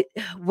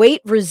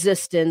 weight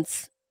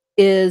resistance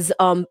is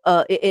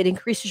it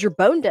increases your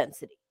bone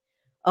density.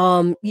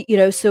 So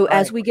Right.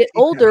 as we get Take that.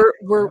 older,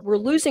 we're Yep. we're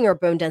losing our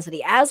bone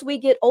density. As we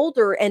get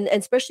older, and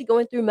especially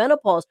going through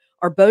menopause,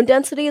 our bone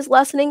density is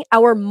lessening,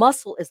 our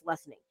muscle is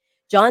lessening.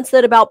 John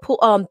said about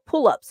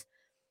pull-ups.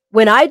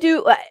 When I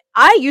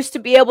used to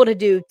be able to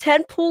do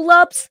 10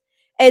 pull-ups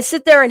and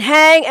sit there and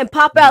hang and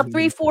pop out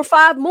three, Mhm. four,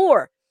 five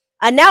more.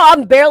 And now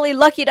I'm barely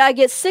lucky that I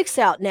get 6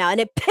 out now. And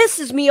it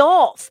pisses me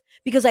off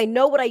because I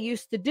know what I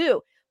used to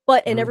do.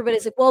 And Mhm.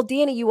 everybody's like, well,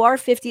 Danny, you are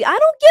 50. I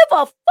don't give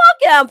a fuck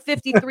that I'm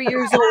 53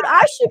 years old.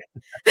 I should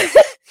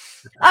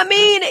I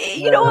mean,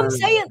 you know what I'm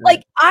saying? Yeah.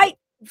 Like,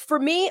 for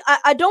me,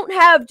 I don't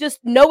have just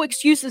no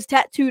excuses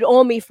tattooed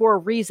on me for a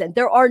reason.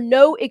 There are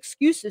no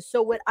excuses.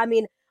 So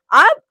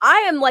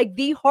I am like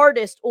the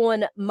hardest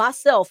on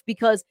myself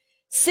because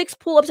 6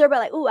 pull-ups,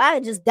 everybody like, ooh, I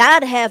just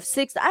died to have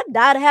 6. I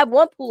died to have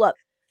 1 pull-up.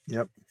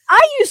 Yep.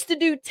 I used to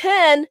do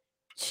 10,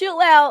 chill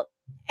out,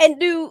 and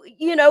do,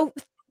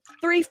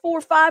 3,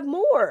 4, 5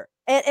 more.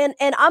 And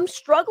I'm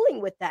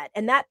struggling with that.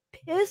 And that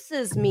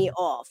pisses me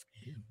off.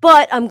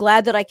 But I'm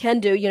glad that I can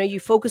do, you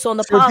focus on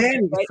the So positive,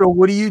 Danny, right? so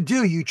what do?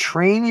 You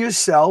train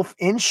yourself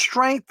in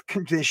strength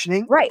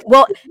conditioning. Right.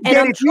 Well, and Danny,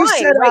 I'm if you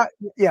set trying, right? out,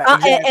 yeah,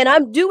 exactly. And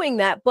I'm doing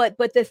that, but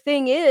the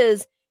thing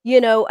is,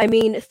 I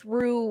mean,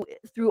 through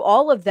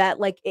all of that,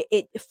 like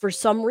it for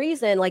some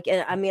reason, like,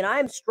 I mean,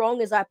 I'm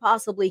strong as I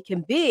possibly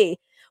can be,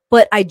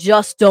 but I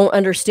just don't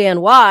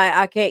understand why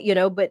I can't,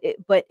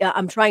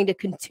 I'm trying to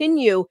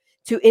continue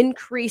to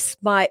increase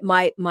my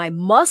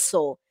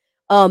muscle,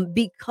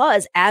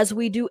 because as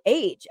we do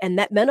age and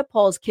that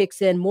menopause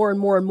kicks in more and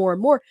more and more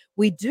and more,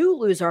 we do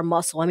lose our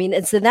muscle. I mean,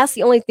 and so that's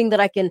the only thing that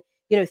I can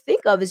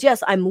think of is,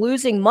 yes, I'm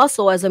losing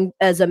muscle as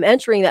I'm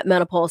entering that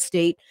menopause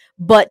state,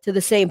 but to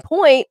the same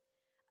point,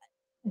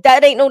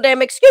 that ain't no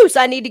damn excuse.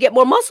 I need to get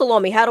more muscle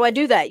on me. How do I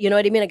do that? You know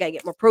what I mean? I gotta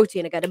get more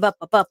protein. I gotta up,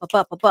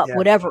 Yeah.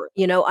 whatever.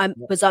 I'm Yeah.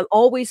 because I'm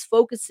always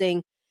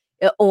focusing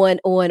on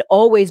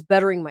always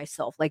bettering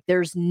myself. Like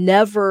there's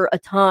never a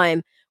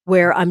time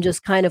where I'm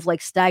just kind of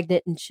like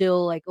stagnant and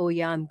chill, like, oh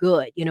yeah, I'm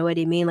good. You know what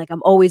I mean? Like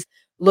I'm always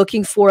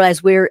looking for,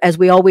 as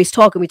we always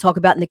talk, and we talk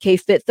about in the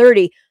Kfit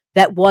 30,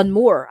 that one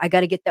more. I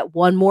gotta get that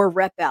one more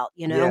rep out,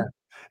 Yeah.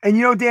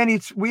 And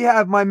Danny, we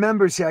have my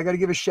members here. I got to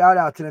give a shout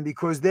out to them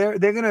because they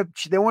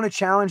want to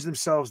challenge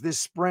themselves this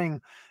spring.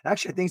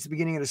 Actually, I think it's the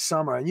beginning of the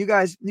summer. And you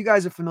guys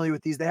are familiar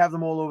with these. They have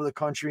them all over the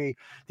country.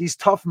 These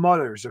tough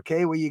mudders,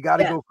 okay, where you got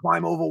to Yeah. go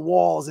climb over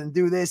walls and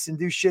do this and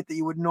do shit that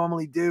you would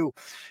normally do.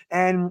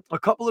 And a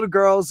couple of the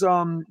girls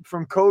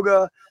from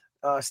Koga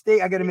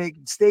State, I got to make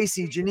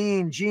Stacy,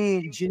 Janine,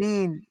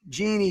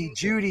 Jeannie,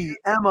 Judy,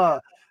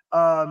 Emma,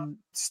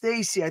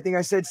 Stacy. I think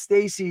I said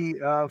Stacy.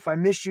 If I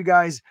missed you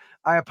guys,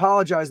 I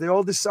apologize. They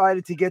all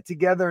decided to get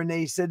together and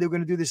they said they were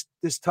going to do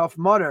this tough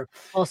mudder.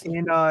 Awesome.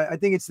 And I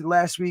think it's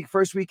the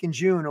first week in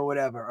June or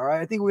whatever. All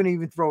right. I think we're going to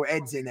even throw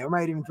Ed's in there. We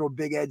might even throw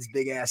Big Ed's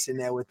big ass in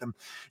there with them.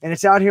 And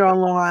it's out here on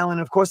Long Island.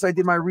 Of course, I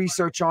did my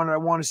research on it. I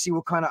want to see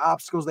what kind of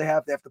obstacles they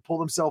have. They have to pull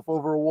themselves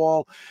over a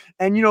wall.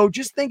 And,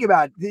 just think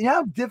about it. You know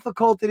how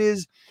difficult it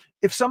is.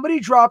 If somebody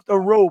dropped a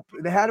rope,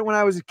 they had it when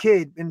I was a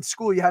kid in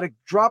school, you had to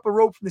drop a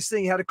rope from this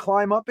thing, you had to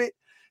climb up it.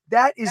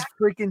 That is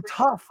freaking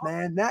tough,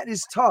 man. That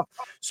is tough.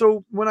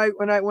 So when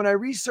I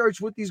researched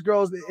with these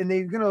girls, and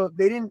they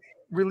didn't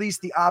release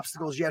the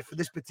obstacles yet for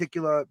this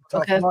particular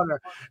tough Okay.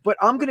 runner, but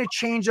I'm gonna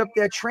change up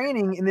their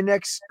training in the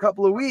next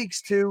couple of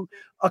weeks to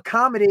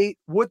accommodate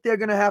what they're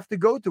gonna have to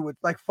go through with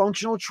like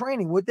functional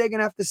training, what they're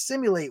gonna have to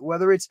simulate,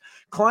 whether it's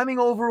climbing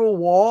over a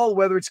wall,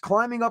 whether it's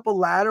climbing up a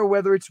ladder,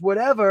 whether it's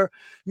whatever.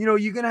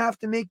 You're gonna have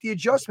to make the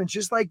adjustments,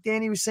 just like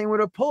Danny was saying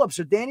with her pull-ups.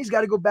 So Danny's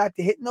got to go back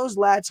to hitting those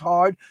lats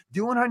hard,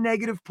 doing her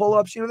negative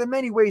pull-ups. There are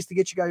many ways to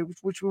get you guys,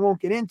 which we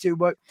won't get into,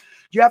 but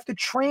you have to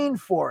train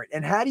for it.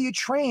 And how do you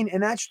train?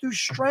 And that's through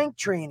strength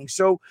training.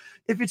 So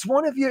if it's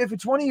one of your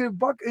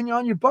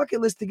on your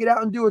bucket list to get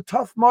out and do a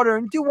tough mudder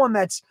and do one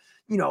that's,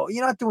 you're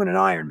not doing an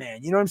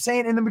Ironman, you know what I'm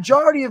saying? And the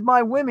majority of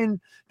my women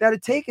that are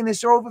taking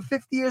this are over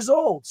 50 years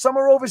old. Some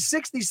are over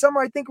 60, some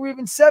are, I think, are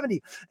even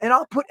 70. And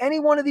I'll put any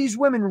one of these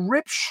women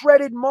rip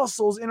shredded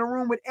muscles in a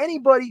room with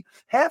anybody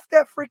half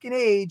that freaking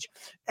age.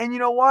 And you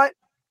know what?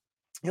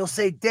 You'll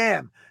say,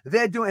 damn,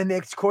 they're doing, and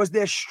it's because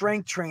they're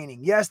strength training.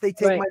 Yes, they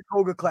take my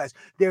Koga class.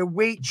 They're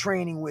weight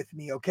training with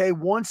me, okay?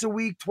 Once a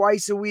week,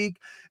 twice a week,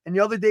 and the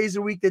other days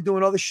a week, they're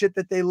doing other shit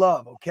that they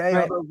love, okay?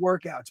 Right. Other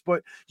workouts.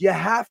 But you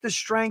have to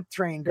strength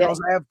train,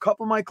 girls. Yeah. I have a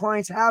couple of my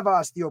clients have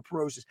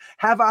osteoporosis,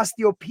 have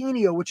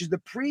osteopenia, which is the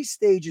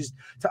pre-stages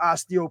to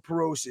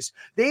osteoporosis.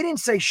 They didn't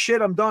say,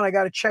 shit, I'm done. I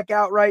got to check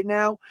out right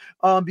now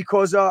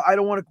because I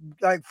don't want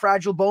to, like,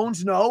 fragile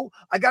bones. No,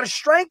 I got to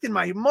strengthen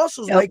my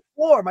muscles, my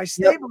core, my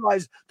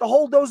stabilizers, to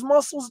hold those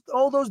muscles,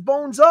 all those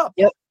bones up.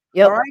 Yep.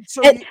 All right.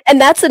 So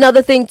and that's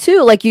another thing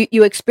too. Like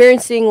you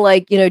experiencing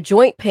like,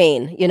 joint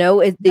pain,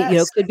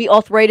 it could be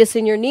arthritis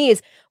in your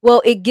knees.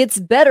 Well, it gets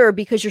better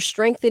because you're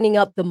strengthening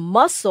up the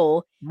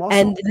muscle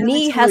and the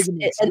knee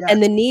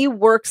and the knee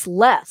works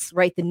less,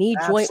 right? The knee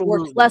joint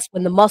works less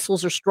when the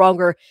muscles are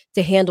stronger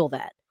to handle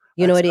that.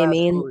 You know what I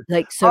mean?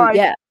 Like, so, right.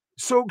 yeah.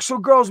 So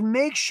girls,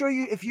 make sure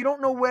if you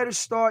don't know where to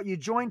start, you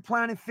join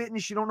Planet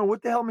Fitness. You don't know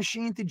what the hell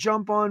machine to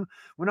jump on.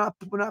 We're not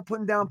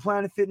putting down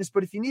Planet Fitness,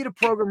 but if you need a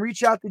program,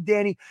 reach out to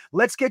Danny.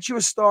 Let's get you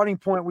a starting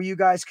point where you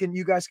guys can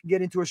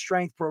get into a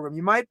strength program.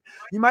 You might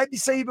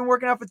say you've been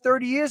working out for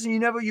 30 years and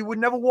you would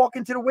never walk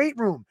into the weight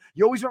room.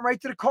 You always went right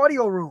to the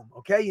cardio room.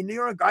 Okay.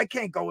 I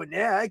can't go in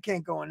there. I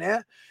can't go in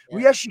there. Yeah.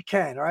 Well, yes, you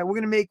can. All right.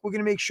 We're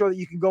gonna make sure that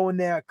you can go in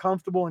there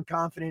comfortable and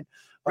confident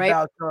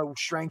about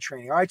strength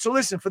training. All right. So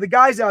listen, for the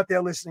guys out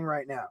there listening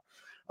right now.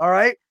 All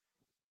right.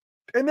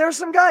 And there are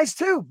some guys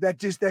too that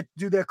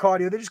do their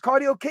cardio. They're just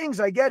cardio kings.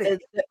 I get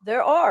it.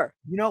 There are,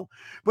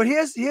 but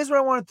here's what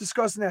I want to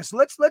discuss next. So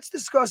let's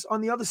discuss on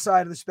the other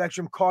side of the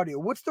spectrum, cardio.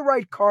 What's the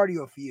right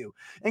cardio for you?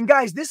 And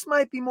guys, this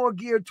might be more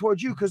geared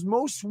towards you because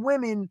most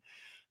women,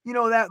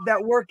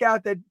 that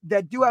workout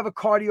that do have a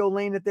cardio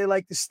lane that they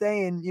like to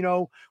stay in,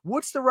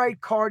 what's the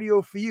right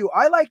cardio for you?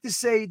 I like to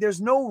say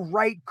there's no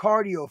right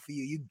cardio for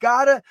you. You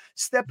gotta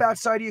step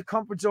outside of your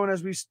comfort zone,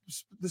 as we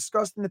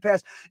discussed in the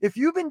past. If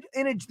you've been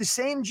in the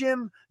same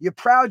gym, you're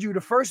proud, you're the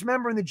first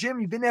member in the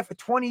gym, you've been there for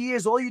 20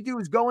 years, all you do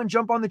is go and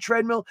jump on the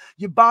treadmill,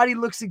 your body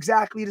looks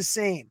exactly the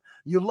same.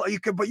 You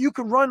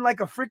can run like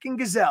a freaking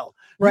gazelle.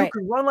 Right. You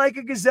can run like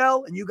a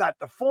gazelle, and you got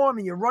the form,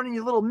 and you're running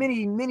your little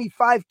mini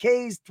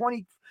 5Ks,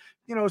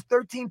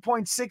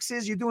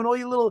 13.6s. You're doing all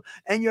your little,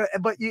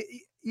 but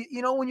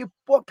when you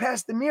walk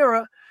past the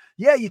mirror,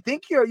 yeah, you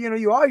think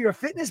you're a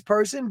fitness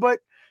person, but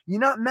you're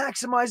not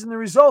maximizing the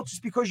results. It's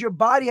because your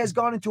body has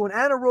gone into an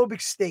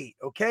anaerobic state,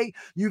 okay?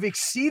 You've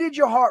exceeded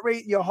your heart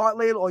rate, your heart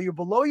rate, or you're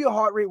below your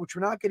heart rate, which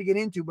we're not going to get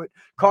into, but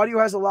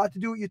cardio has a lot to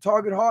do with your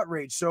target heart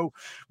rate. So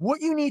what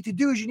you need to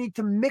do is you need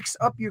to mix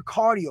up your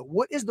cardio.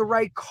 What is the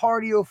right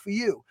cardio for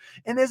you?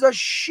 And there's a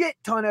shit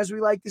ton, as we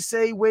like to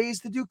say,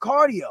 ways to do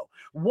cardio.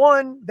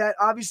 One that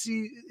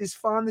obviously is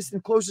fondest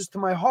and closest to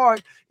my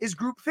heart is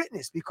group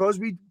fitness, because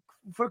we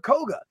for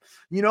Koga,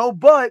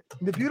 but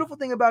the beautiful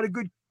thing about a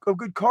good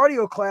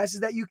cardio class is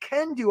that you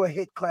can do a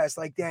HIIT class,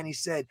 like Danny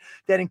said,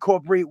 that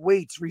incorporate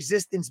weights,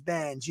 resistance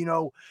bands.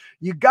 You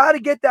got to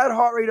get that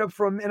heart rate up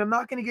from, and I'm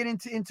not going to get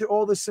into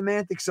all the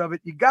semantics of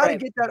it. You got to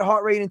get that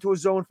heart rate into a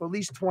zone for at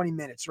least 20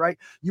 minutes, right?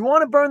 You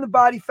want to burn the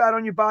body fat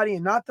on your body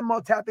and not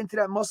tap into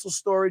that muscle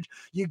storage.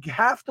 You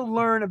have to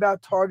learn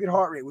about target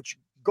heart rate, which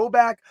go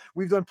back.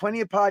 We've done plenty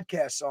of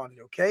podcasts on it.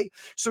 Okay.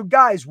 So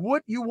guys,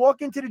 what you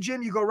walk into the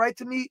gym, you go right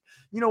to meet,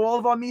 all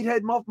of our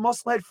meathead,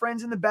 musclehead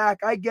friends in the back.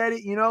 I get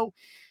it. You're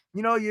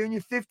in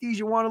your 50s.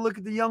 You want to look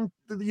at the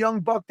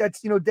young buck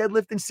that's,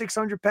 deadlifting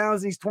 600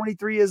 pounds and he's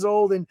 23 years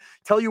old and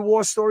tell you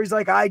war stories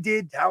like I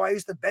did, how I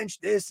used to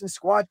bench this and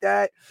squat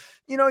that.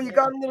 You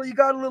got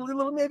a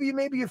little, maybe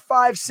you're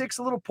 5'6",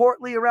 a little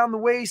portly around the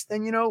waist,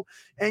 and you're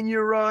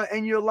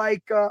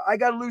like, I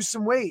got to lose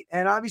some weight.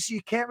 And obviously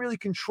you can't really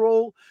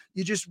control.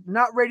 You're just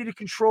not ready to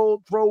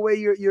throw away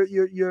your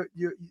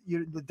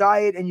the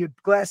diet and your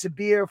glass of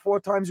beer 4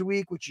 times a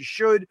week, which you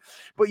should.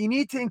 But you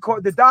need to you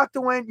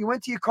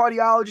went to your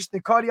cardiologist,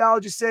 and the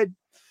cardiologist said,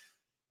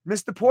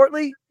 Mr.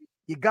 Portley,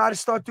 you got to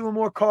start doing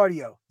more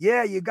cardio.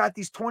 Yeah, you got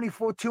these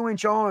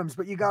 2-inch arms,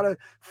 but you got a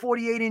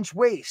 48-inch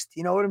waist.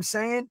 You know what I'm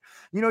saying?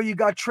 You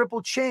got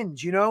triple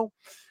chins,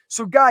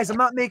 So guys, I'm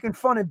not making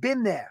fun. I've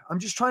been there. I'm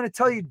just trying to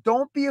tell you,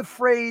 don't be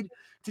afraid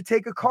to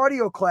take a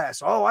cardio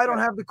class. Oh, I don't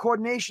have the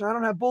coordination. I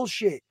don't have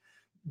bullshit.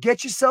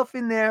 Get yourself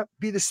in there.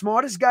 Be the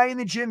smartest guy in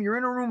the gym. You're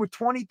in a room with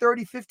 20,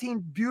 30,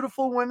 15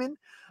 beautiful women.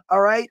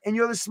 All right. And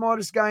you're the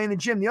smartest guy in the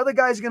gym. The other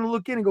guy's going to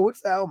look in and go,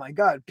 what's that? Oh my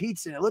God,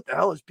 Pete's in it. What the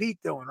hell is Pete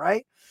doing?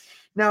 Right.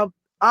 Now,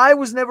 I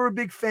was never a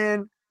big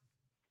fan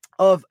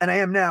of, and I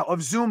am now, of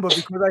Zumba,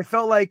 because I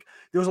felt like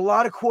there was a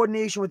lot of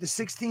coordination with the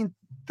 16,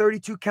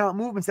 32 count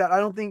movements that I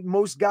don't think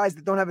most guys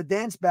that don't have a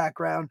dance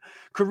background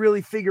could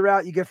really figure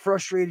out. You get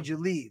frustrated, you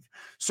leave.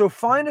 So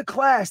find a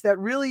class that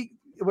really,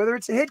 whether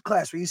it's a HIIT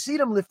class where you see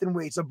them lifting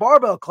weights, a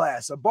barbell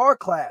class, a bar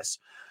class,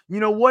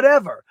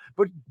 whatever,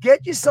 but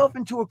get yourself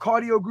into a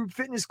cardio group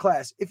fitness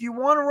class. If you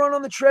want to run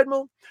on the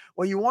treadmill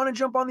or you want to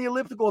jump on the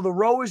elliptical, the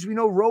rowers, we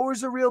know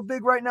rowers are real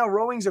big right now.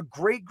 Rowing's a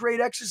great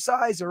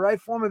exercise, the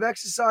right form of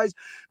exercise,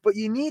 but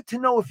you need to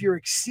know if you're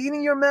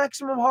exceeding your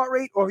maximum heart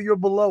rate or you're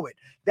below it.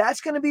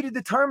 That's going to be the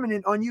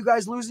determinant on you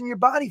guys losing your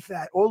body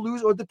fat or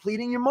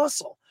depleting your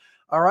muscle.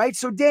 All right.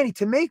 So Danny,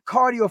 to make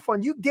cardio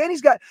fun,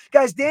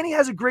 Danny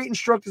has a great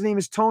instructor. His name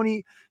is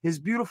Tony, his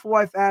beautiful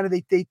wife, Anna.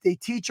 They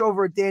teach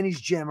over at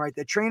Danny's gym, right?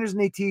 They're trainers and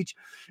they teach.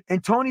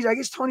 And Tony's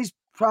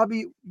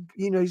probably,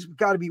 he's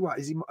got to be, what,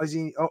 is he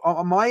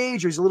my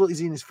age, or is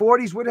he in his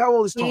 40s? How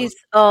old is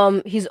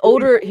Tony? He's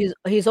older.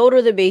 He's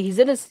older than me.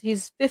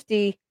 He's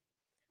 50.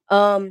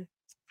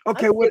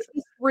 Okay, I'm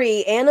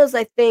 53. Anna's,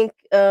 I think,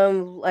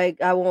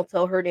 like, I won't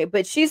tell her name,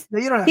 but he's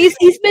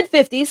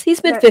mid-50s.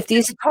 He's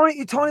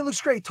mid-50s. Tony looks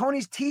great.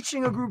 Tony's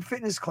teaching a group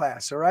fitness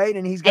class, all right?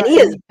 And he is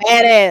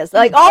badass.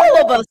 Like,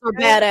 all of us are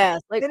badass.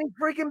 Like, and he's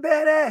freaking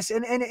badass.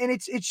 And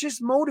it's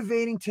just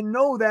motivating to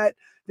know that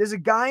there's a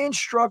guy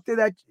instructor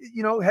that,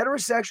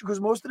 heterosexual, because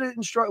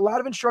a lot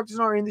of instructors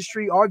in our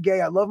industry are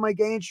gay. I love my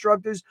gay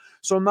instructors,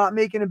 so I'm not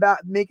making it about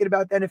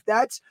that. And if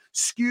that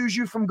skews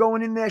you from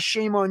going in there,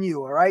 shame on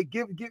you. All right.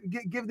 Give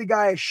the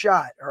guy a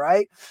shot. All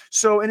right.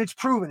 So, and it's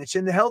proven. It's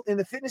in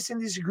the fitness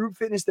industry, group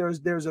fitness.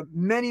 There's a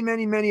many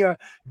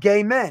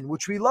gay men,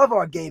 which we love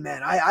our gay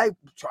men. I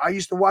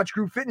used to watch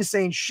group fitness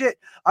saying, shit,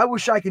 I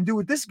wish I can do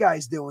what this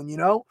guy's doing,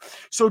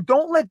 So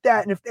don't let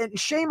that, and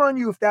shame on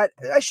you if that,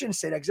 I shouldn't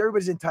say that, because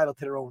everybody's entitled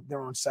to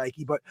their own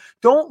psyche, but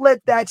don't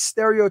let that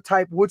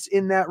stereotype what's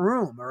in that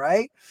room. All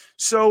right.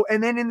 So,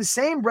 and then in the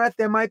same breath,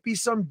 there might be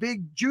some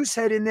big juice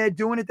head in there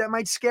doing it that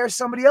might scare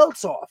somebody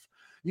else off.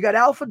 You got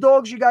alpha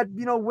dogs, you got,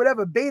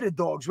 whatever, beta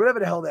dogs, whatever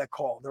the hell they're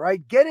called. All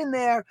right. Get in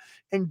there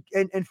and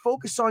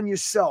focus on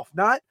yourself.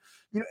 Not,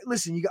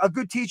 listen, a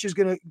good teacher is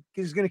going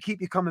to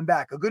keep you coming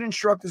back. A good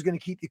instructor is going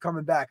to keep you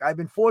coming back. I've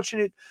been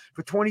fortunate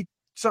for 20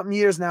 something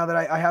years now that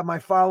I have my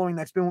following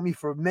that's been with me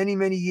for many,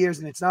 many years.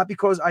 And it's not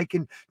because I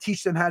can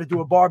teach them how to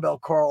do a barbell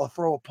curl or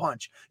throw a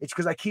punch. It's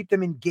because I keep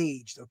them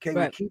engaged. Okay.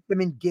 Right. We keep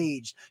them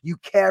engaged. You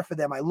care for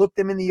them. I look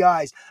them in the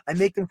eyes. I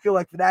make them feel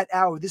like for that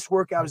hour, this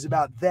workout is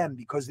about them,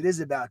 because it is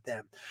about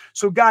them.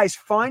 So guys,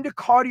 find a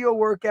cardio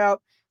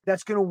workout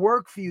that's going to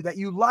work for you, that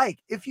you like.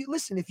 If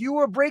you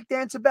were a break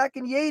dancer back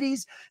in the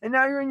 80s and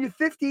now you're in your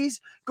 50s,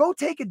 go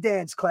take a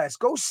dance class,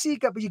 go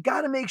seek up, but you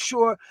have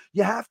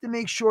to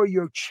make sure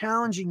you're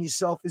challenging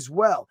yourself as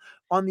well.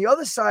 On the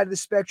other side of the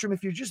spectrum,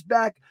 if you're just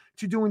back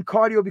to doing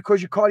cardio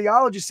because your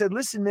cardiologist said,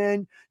 listen,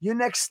 man, your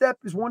next step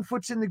is one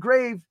foot's in the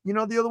grave, the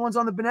other one's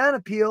on the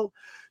banana peel.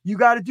 you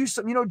got to do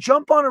something.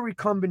 Jump on a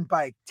recumbent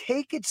bike,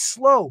 take it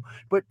slow,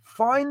 but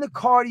find the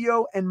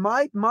cardio. And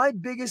my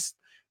biggest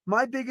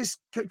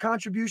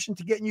contribution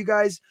to getting you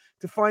guys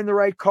to find the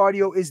right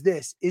cardio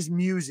is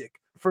music.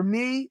 For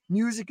me,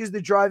 music is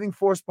the driving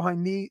force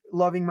behind me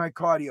loving my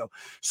cardio.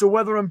 So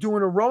whether I'm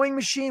doing a rowing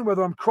machine,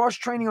 whether I'm cross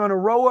training on a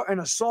rower, an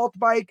assault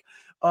bike,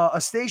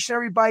 a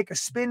stationary bike, a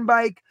spin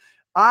bike,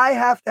 I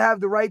have to have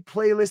the right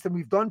playlist. And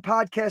we've done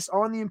podcasts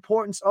on the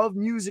importance of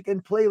music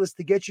and playlists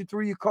to get you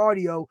through your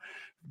cardio.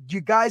 You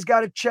guys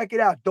got to check it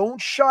out. Don't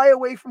shy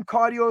away from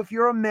cardio if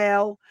you're a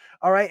male,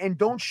 all right? And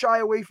don't shy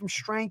away from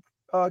strength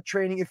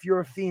training if you're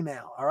a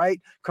female, all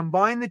right?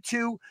 Combine the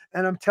two,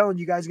 and I'm telling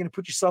you guys are going to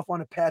put yourself on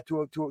a path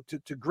to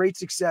great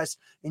success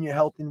in your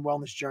health and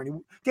wellness journey.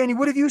 Danny,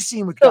 what have you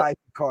seen with guys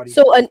with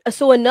cardio?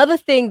 So another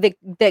thing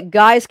that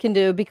guys can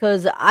do,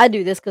 because I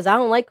do this because I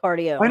don't like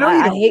cardio. I know you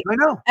I don't. hate, I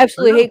know.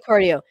 absolutely hate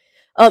cardio.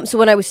 So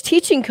when I was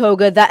teaching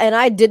Koga and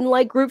I didn't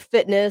like group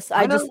fitness,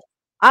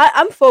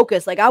 I'm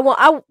focused. Like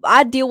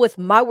I deal with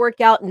my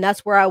workout, and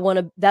that's where I want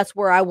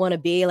to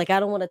be. Like I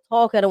don't want to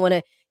talk. I don't want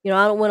to, I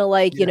don't want to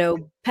like,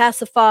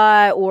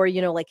 pacify or,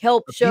 like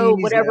help show Appease,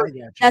 yeah, whatever. I got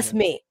you, That's yeah.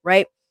 me,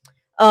 right?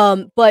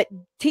 But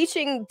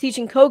teaching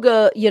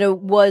Koga,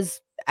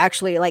 was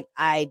actually like,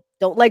 I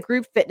don't like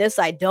group fitness.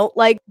 I don't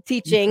like You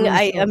teaching. threw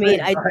I yourself mean,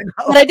 in. I I know.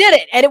 but I did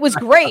it, and it was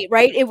great,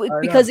 right? It was I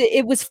know. because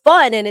it was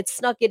fun, and it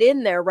snuck it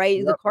in there, right?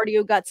 The Yep.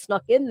 cardio got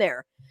snuck in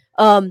there.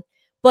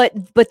 But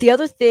the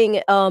other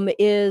thing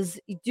is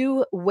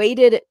do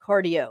weighted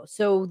cardio.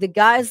 So the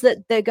guys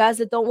that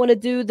don't want to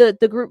do the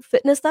group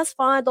fitness, that's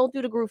fine. Don't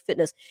do the group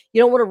fitness.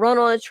 You don't want to run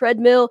on a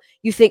treadmill.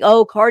 You think,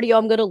 oh, cardio,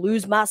 I'm going to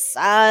lose my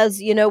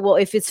size. Well,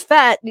 if it's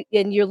fat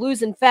and you're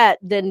losing fat,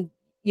 then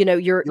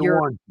you're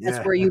won. that's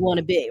Yeah. where you want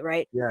to be,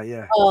 right?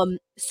 Yeah.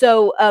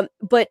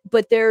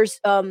 But there's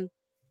the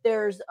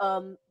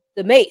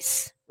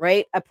mace,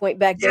 right? I point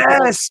back there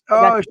because Yes. I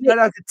got Oh, the mace. shout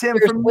out to Tim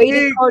There's from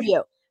weighted League.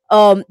 cardio.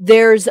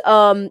 There's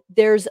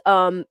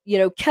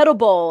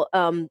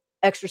kettlebell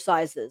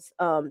exercises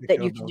that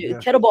you can Kettlebell, do, yeah.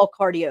 kettlebell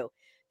cardio.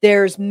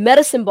 There's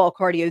medicine ball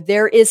cardio.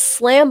 There is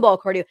slam ball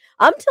cardio.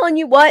 I'm telling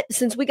you what,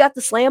 since we got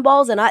the slam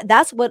balls, and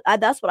that's what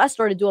I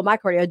started doing my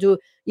cardio. I do, a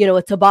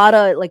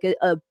Tabata, like a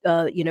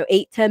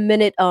 8-10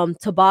 minute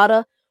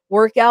Tabata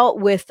workout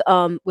with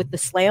the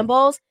slam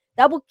balls.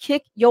 That will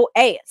kick your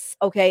ass.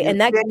 Okay. Yeah, And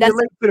man, you're that's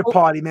late to the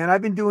party, man.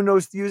 I've been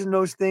using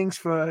those things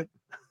for.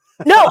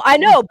 no, I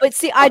know, but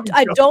see, I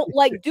I'm don't joking.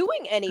 like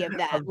doing any of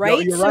that, No,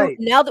 right? you're So right.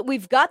 now that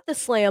we've got the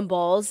slam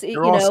balls,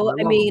 They're awesome. I I love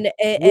them. mean,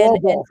 Wall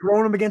and ball,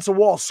 throwing them against a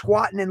wall,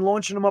 squatting and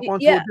launching them up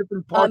onto a yeah,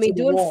 different I parts mean, of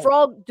the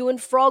wall. doing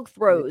frog Yeah,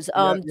 throws,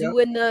 yeah,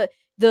 doing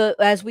the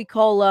as we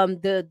call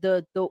the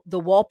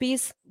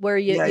walpies, where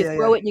you yeah.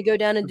 throw it and you go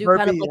down and The do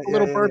kind of burpee, like a yeah,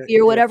 little yeah, yeah, burpee or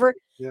yeah, whatever.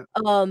 yeah.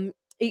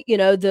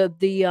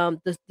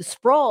 The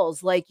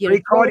sprawls, like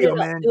Great throwing it cardio, up.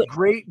 man.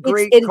 Great, It's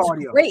great it's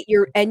cardio. great.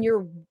 You're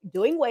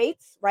doing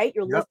weights, right?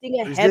 You're Yep. lifting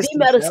a heavy Resistance. Yep.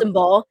 medicine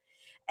ball,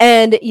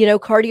 and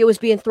cardio is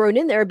being thrown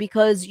in there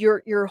because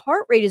your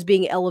heart rate is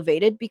being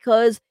elevated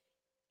because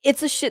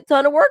it's a shit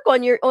ton of work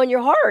on your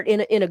heart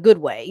in a good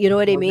way. You know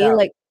what I No mean? doubt.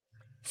 Like,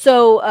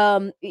 so I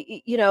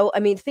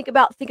mean, think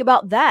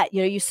about that.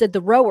 You said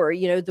the rower.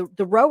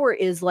 The rower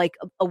is like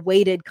a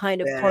weighted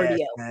kind of Yes,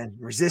 cardio. man.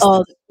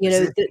 Resistance.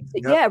 Resistance.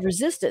 Yep. Yeah,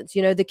 resistance.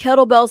 The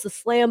kettlebells, the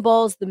slam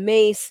balls, the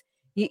mace.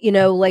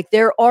 Like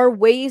there are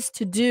ways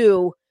to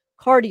do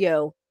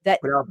cardio that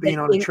Without being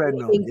on a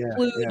treadmill. Yeah, yeah.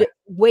 include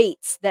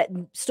weights that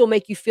still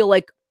make you feel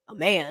like a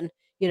man.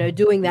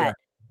 Doing Yeah. that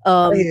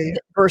I hear you.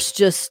 versus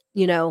just I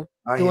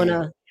hear doing you.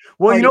 a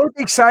Well, you cardio. know what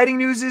the exciting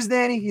news is,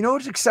 Danny? You know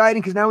what's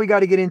exciting? Because now we got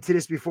to get into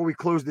this before we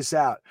close this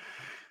out.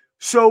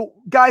 So,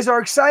 guys, our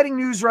exciting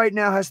news right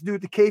now has to do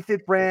with the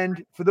Kfit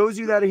brand. For those of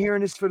you that are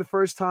hearing this for the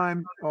first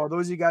time, or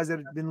those of you guys that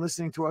have been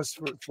listening to us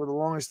for the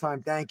longest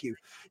time, thank you.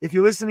 If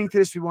you're listening to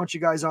this, we want you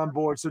guys on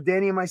board. So,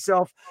 Danny and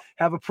myself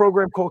have a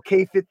program called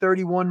Kfit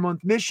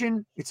 31-month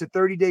mission. It's a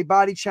 30-day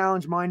body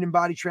challenge, mind and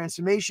body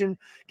transformation,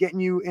 getting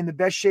you in the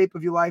best shape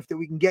of your life that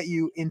we can get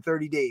you in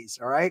 30 days.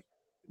 All right.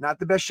 Not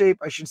the best shape,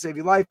 I shouldn't say of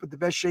your life, but the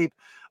best shape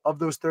of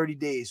those 30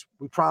 days.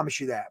 We promise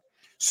you that.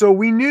 So,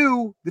 we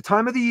knew the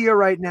time of the year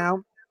right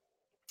now.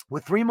 We're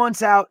 3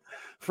 months out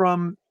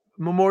from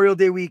Memorial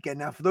Day weekend.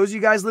 Now, for those of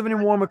you guys living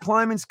in warmer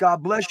climates,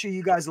 God bless you.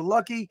 You guys are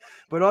lucky.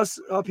 But us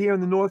up here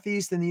in the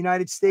Northeast in the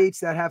United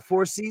States that have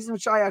 4 seasons,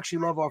 which I actually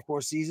love our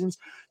 4 seasons,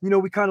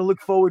 we kind of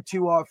look forward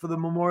to for the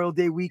Memorial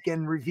Day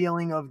weekend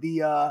revealing of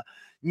the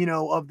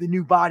of the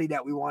new body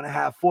that we want to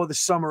have for the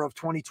summer of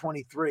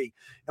 2023.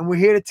 And we're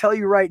here to tell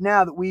you right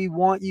now that we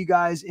want you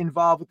guys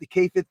involved with the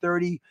Kfit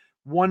 30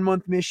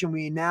 1-month mission.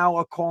 We now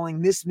are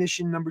calling this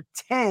mission number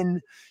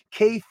 10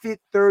 Kfit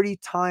 30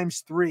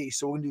 times 3.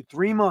 So we're going to do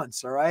 3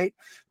 months, all right?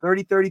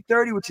 30, 30,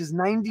 30, which is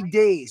 90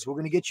 days. We're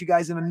going to get you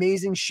guys in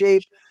amazing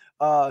shape,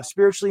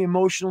 spiritually,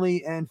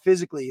 emotionally, and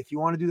physically. If you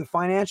want to do the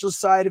financial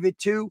side of it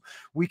too,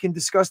 we can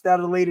discuss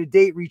that at a later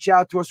date. Reach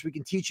out to us. We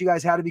can teach you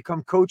guys how to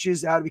become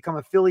coaches, how to become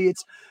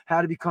affiliates,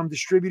 how to become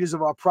distributors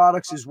of our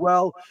products as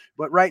well.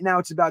 But right now,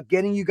 it's about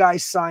getting you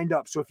guys signed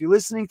up. So if you're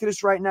listening to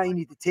this right now, you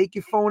need to take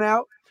your phone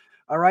out.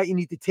 All right. You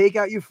need to take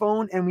out your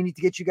phone and we need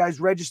to get you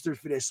guys registered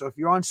for this. So if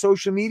you're on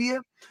social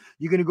media,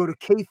 you're going to go to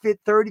Kfit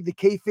 30, the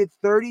Kfit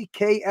 30,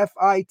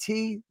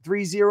 KFIT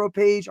 30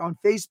 page on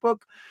Facebook.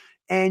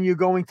 And you're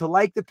going to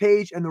like the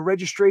page and the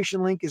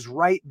registration link is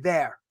right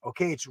there.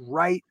 Okay. It's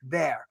right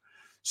there.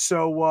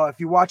 So if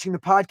you're watching the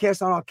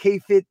podcast on our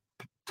Kfit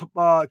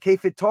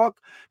Talk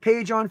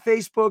page on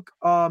Facebook,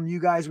 you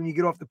guys, when you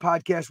get off the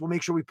podcast, we'll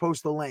make sure we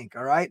post the link.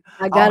 All right.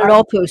 I got it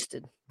all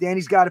posted.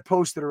 Danny's got it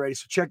posted already.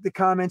 So check the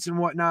comments and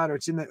whatnot, or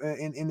it's in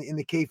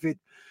the Kfit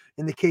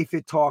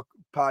Talk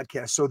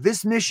podcast. So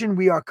this mission,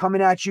 we are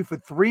coming at you for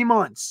 3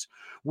 months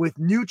with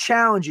new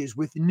challenges,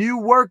 with new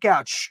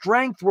workouts,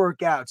 strength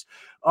workouts,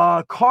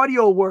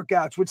 cardio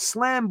workouts with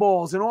slam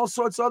balls and all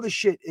sorts of other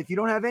shit. If you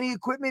don't have any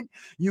equipment,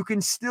 you can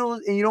still,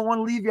 and you don't want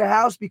to leave your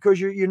house because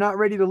you're not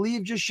ready to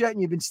leave just yet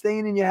and you've been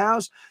staying in your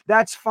house,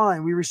 that's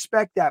fine. We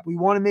respect that. We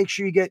want to make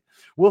sure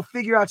we'll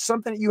figure out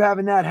something that you have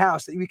in that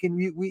house that you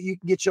can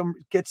get some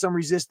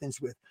resistance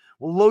with.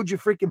 We'll load your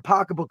freaking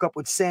pocketbook up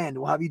with sand.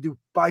 We'll have you do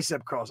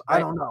bicep curls. Right. I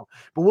don't know,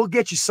 but we'll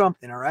get you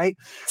something. All right.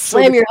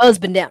 Slam your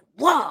husband down.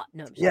 Blah.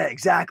 No, yeah,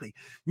 exactly.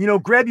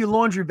 Grab your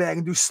laundry bag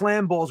and do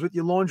slam balls with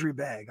your laundry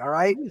bag. All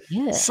right. Oh,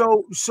 yeah.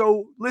 So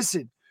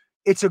listen,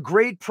 it's a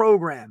great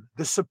program.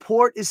 The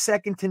support is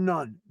second to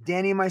none.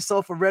 Danny and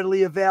myself are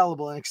readily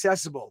available and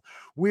accessible.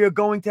 We are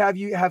going to have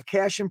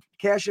cash and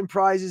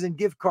prizes and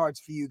gift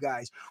cards for you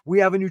guys. We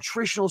have a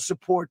nutritional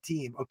support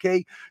team.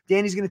 Okay.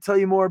 Danny's going to tell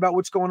you more about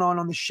what's going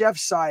on the chef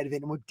side of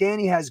it and what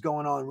Danny has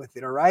going on with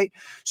it. All right.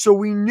 So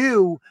we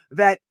knew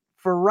that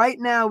for right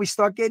now, we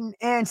start getting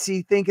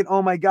antsy thinking,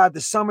 oh my God,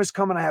 the summer's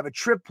coming. I have a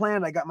trip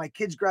planned. I got my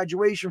kids'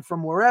 graduation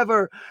from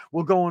wherever.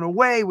 We're going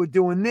away. We're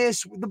doing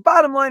this. The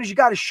bottom line is you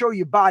got to show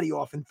your body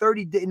off in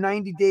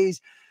 90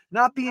 days,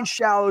 not being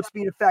shallow. It's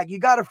being a fact. You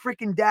got a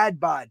freaking dad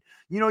bod.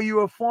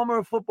 You're a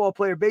former football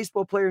player,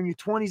 baseball player in your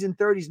 20s and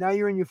 30s. Now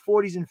you're in your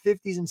 40s and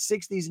 50s and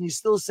 60s, and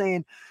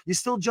you're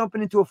still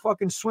jumping into a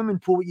fucking swimming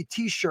pool with your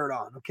t-shirt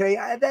on. Okay.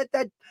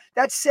 That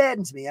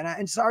saddens me.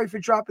 And sorry for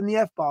dropping the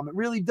F-bomb. It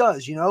really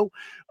does, not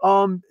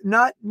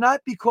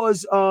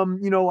because, I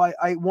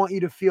want you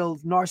to feel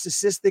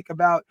narcissistic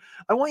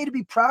I want you to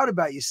be proud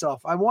about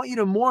yourself. I want you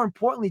to, more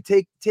importantly,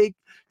 take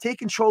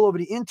control over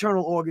the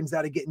internal organs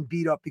that are getting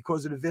beat up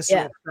because of the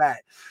visceral fat,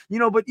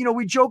 but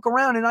we joke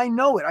around and I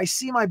know it. I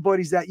see my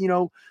buddies that,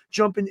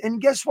 jumping.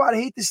 And guess what? I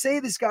hate to say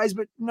this, guys,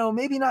 but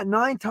maybe not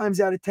 9 times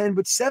out of 10,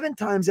 but 7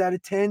 times out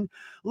of 10,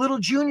 little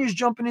Junior's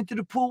jumping into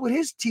the pool with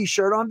his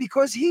t-shirt on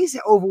because he's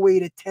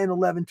overweight at 10,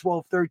 11,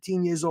 12,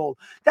 13 years old.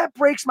 That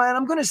breaks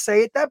I'm going to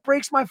say it. That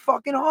breaks my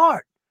fucking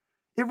heart.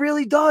 It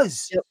really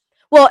does. Yep.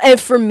 Well, and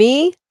for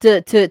me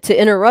to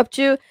interrupt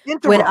you,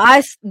 when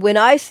I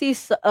see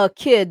a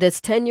kid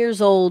that's 10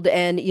 years old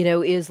and,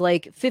 is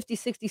like 50,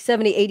 60,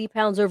 70, 80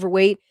 pounds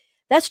overweight,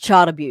 that's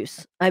child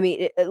abuse. I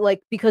mean,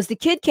 because the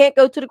kid can't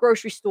go to the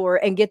grocery store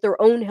and get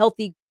their own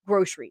healthy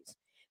groceries.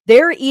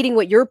 They're eating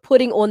what you're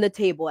putting on the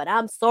table. And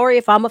I'm sorry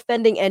if I'm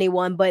offending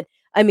anyone, but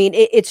I mean,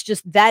 it's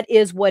just, that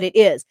is what it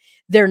is.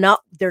 They're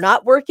not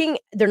working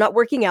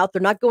out. They're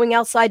not going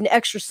outside and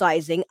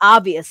exercising.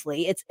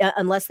 Obviously, it's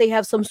unless they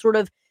have some sort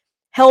of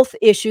health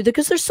issue,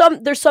 because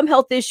there's some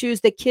health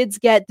issues that kids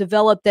get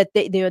developed that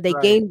they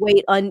gain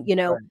weight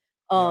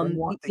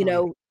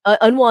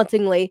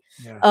unwantingly,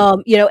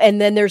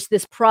 and then there's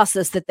this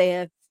process that they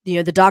have,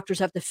 the doctors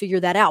have to figure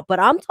that out. But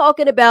I'm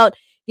talking about,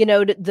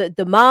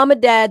 the mom and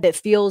dad that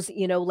feels,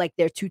 like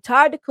they're too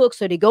tired to cook,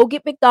 so they go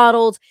get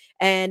McDonald's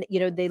and,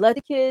 they let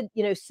the kid,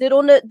 sit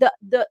on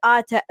the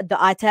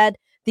iPad,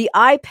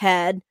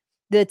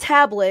 the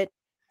tablet,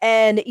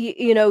 and,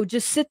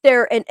 just sit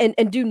there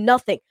and do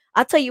nothing.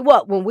 I'll tell you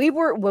what,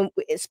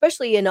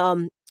 especially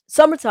in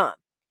summertime,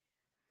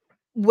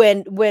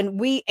 when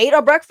we ate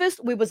our breakfast,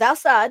 we was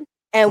outside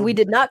and we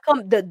did not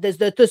come,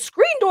 the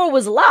screen door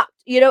was locked,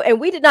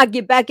 and we did not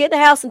get back in the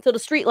house until the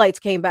street lights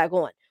came back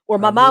on or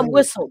my mom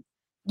whistled,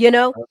 we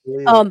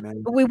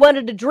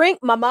wanted to drink.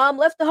 My mom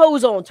left the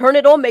hose on, turn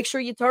it on, make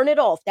sure you turn it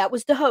off. That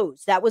was the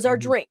hose. That was our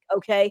drink.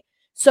 Okay.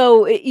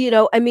 So,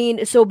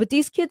 but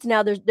these kids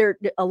now, they're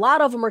a lot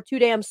of them are too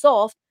damn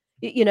soft,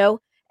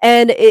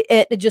 and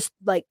it just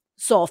like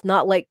soft,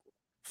 not like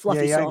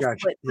fluffy soft,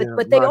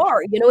 but they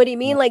are, you know what I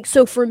mean? Like,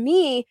 so for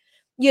me,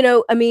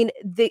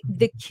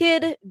 the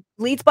kid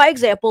leads by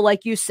example,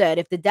 like you said.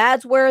 If the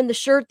dad's wearing the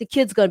shirt, the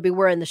kid's going to be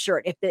wearing the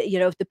shirt.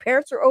 If the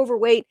parents are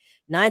overweight,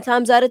 9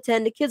 times out of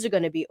 10, the kids are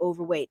going to be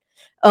overweight.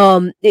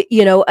 And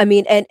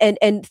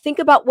think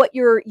about what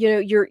you're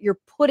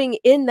putting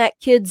in that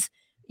kid's,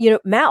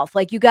 mouth.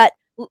 Like,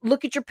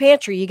 look at your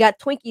pantry. You got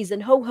Twinkies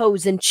and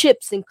Ho-Hos and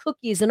chips and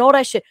cookies and all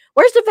that shit.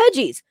 Where's the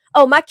veggies?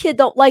 Oh, my kid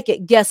don't like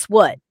it. Guess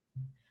what?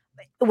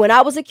 When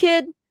I was a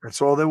kid,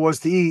 that's all there was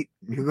to eat.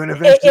 You're gonna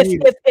eventually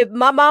eat. If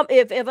my mom,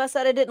 if I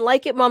said I didn't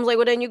like it, mom's like,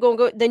 well, then you're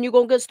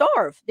gonna go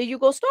starve. Then you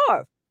go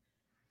starve.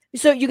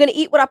 So you're gonna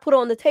eat what I put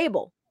on the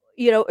table.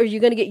 are you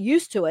going to get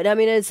used to it? I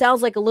mean, it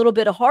sounds like a little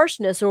bit of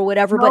harshness or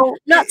whatever, but No,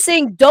 not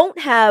saying don't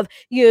have,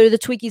 the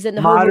Twinkies and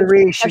the Ho-Hos for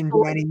moderation,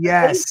 special Danny.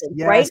 Yes,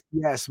 occasions, right? yes,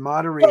 yes. But,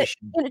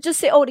 Moderation. just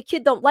say, "Oh, the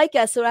kid don't like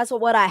that, so that's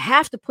what I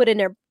have to put in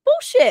there."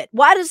 Bullshit.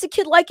 Why does the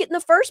kid like it in the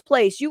first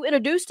place? You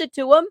introduced it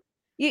to him.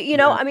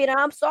 Yeah. I mean,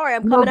 I'm sorry,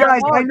 I'm No, coming out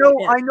guys, I hard right know,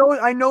 now. I know,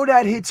 I know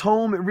that hits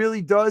home. It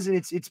really does, and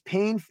it's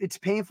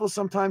painful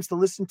sometimes to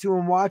listen to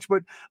and watch.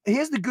 But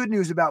here's the good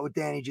news about what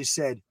Danny just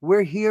said: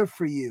 we're here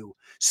for you.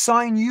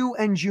 Sign you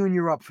and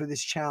Junior up for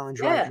this challenge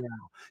right Yeah,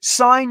 now.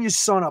 Sign your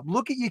son up.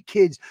 Look at your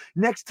kids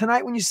next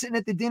tonight when you're sitting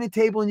at the dinner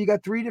table and you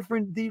got three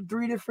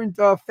different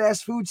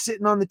fast foods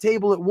sitting on the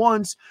table at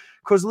once.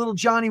 Because little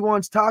Johnny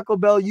wants Taco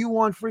Bell, you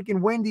want freaking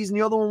Wendy's, and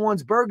the other one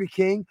wants Burger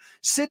King.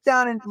 Sit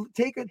down and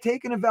take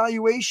an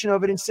evaluation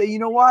of it and say, you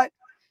know what?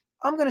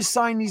 I'm going to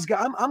sign these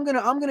guys. I'm going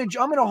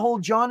to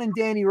hold John and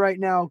Danny right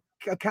now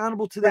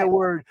accountable to their right.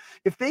 word.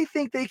 If they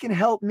think they can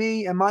help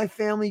me and my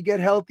family get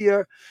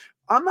healthier,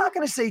 I'm not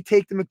going to say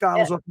take the Yeah.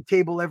 McDonald's off the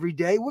table every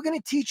day. We're going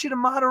to teach you the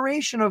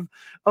moderation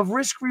of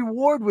risk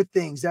reward with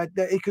things that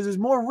because there's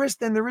more risk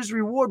than there is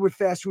reward with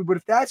fast food. But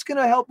if that's going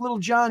to help little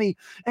Johnny,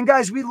 and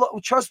guys,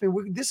 trust me,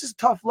 this is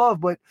tough love,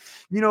 but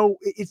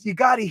you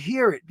got to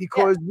hear it Yeah.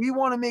 because we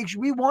want to make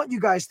sure we want you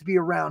guys to be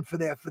around for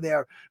their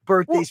Well,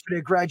 birthdays, for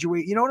their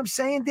graduate. You know what I'm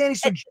saying, Danny?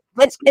 So and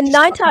let's get you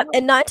stuff.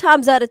 and 9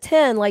 times out of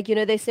 10, like,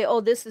 they say,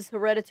 "Oh, this is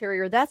hereditary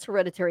or that's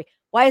hereditary."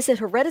 Why is it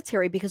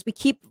hereditary? Because we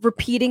keep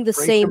repeating the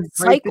Break same them,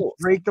 cycles,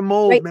 break the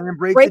mold, right? man.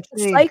 Break the Break the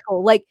chain.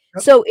 cycle. Like,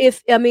 Yep. so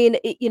if I mean,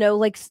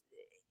 like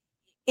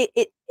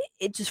it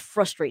it just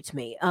frustrates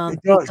me, It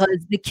does.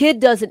 because the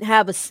kid doesn't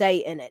have a say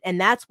in it, and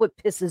that's what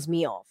pisses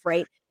me off,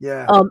 right?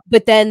 Yeah.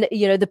 But then,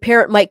 the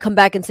parent might come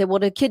back and say, "Well,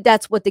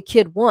 that's what the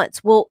kid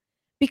wants." Well,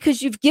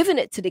 because you've given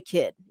it to the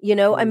kid, I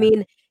Yeah.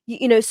 mean,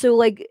 so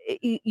like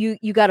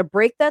you got to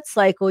break that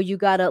cycle. You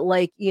got to,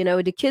 like,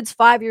 the kid's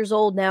 5 years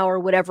old now or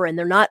whatever, and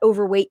they're not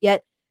overweight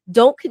yet.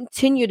 Don't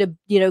continue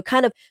to,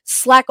 kind of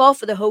slack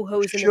off of the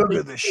ho-hos and the Sugar,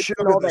 baby the cakes and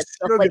sugar, all the that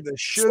stuff. sugar, Like, the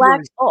sugar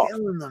slack is off.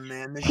 killing them,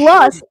 man. The sugar.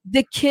 Plus,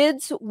 the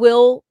kids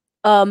will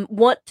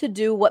want to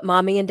do what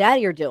mommy and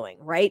daddy are doing,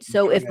 right?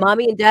 So if Yeah.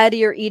 mommy and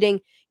daddy are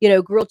eating,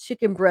 grilled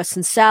chicken breasts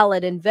and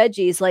salad and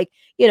veggies, like,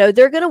 they're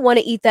going to want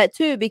to eat that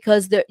too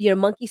because the,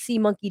 monkey see,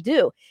 monkey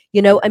do. I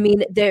Yeah.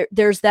 mean,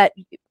 there's that.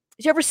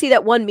 Did you ever see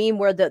that one meme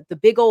where the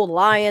big old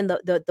lion,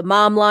 the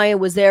mom lion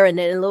was there, and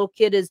then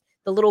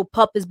the little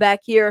pup is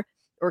back here,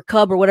 or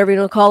cub or whatever you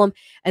want to call him,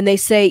 and they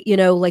say,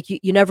 like,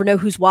 you never know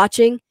who's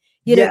watching.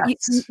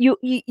 Yes.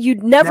 You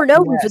never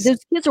know who's Yes.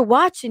 those kids are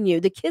watching you.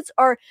 The kids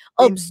are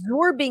And,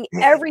 absorbing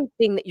and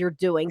everything that you're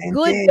doing, and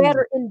good, bad, Danny,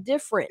 or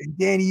indifferent. and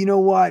Danny, you know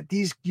what?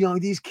 These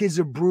kids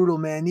are brutal,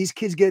 man. These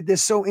kids they're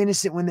so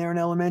innocent when they're in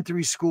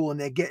elementary school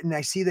and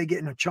I see they're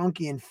getting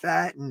chunky and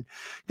fat. And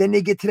then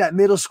they get to that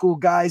middle school,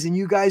 guys. And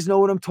you guys know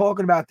what I'm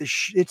talking about.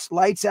 It's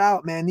lights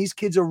out, man. These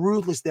kids are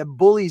ruthless. They're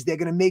bullies. They're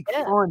going to make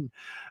Yeah, fun.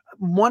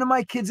 One of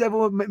my kids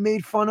ever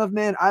made fun of,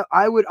 man,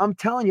 I'm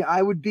telling you,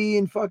 I would be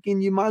in fucking,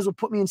 you might as well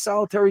put me in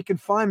solitary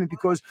confinement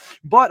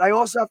but I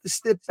also have to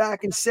step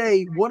back and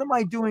say, what am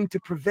I doing to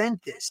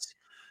prevent this?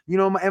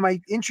 Am I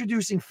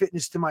introducing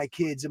fitness to my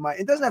kids?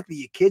 It doesn't have to be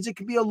your kids. It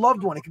could be a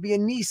loved one. It could be a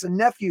niece, a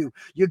nephew,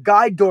 your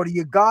guide daughter,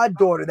 your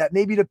goddaughter, that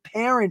maybe the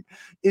parent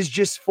is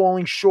just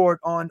falling short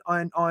on.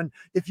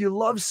 If you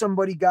love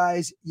somebody,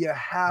 guys, you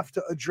have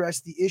to address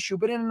the issue,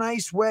 but in a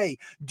nice way.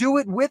 Do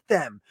it with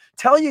them.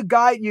 Tell your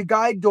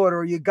guide daughter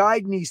or your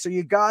guide niece or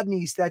your god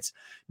niece that's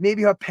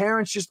maybe her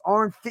parents just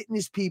aren't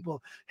fitness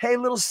people. Hey,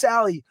 little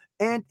Sally,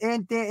 Aunt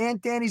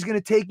Danny's going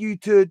to take you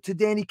to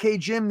Danny K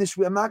Gym this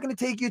week. I'm not going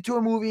to take you to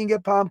a movie and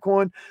get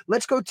popcorn.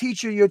 Let's go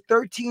teach you. You're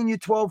 13, you're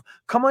 12.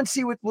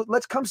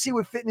 Let's come see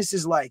what fitness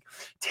is like.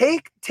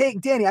 Take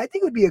Danny. I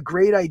think it would be a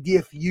great idea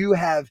if you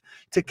have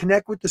to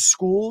connect with the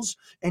schools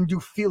and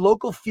do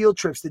local field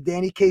trips to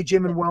Danny K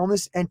Gym and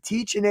Wellness and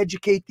teach and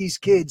educate these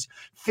kids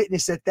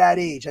fitness at that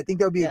age. I think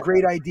that would be a yeah,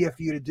 great idea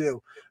for you to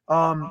do,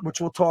 which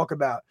we'll talk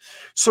about.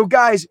 So,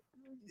 guys,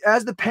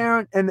 as the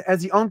parent and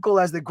as the uncle,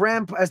 as the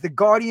grandpa, as the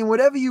guardian,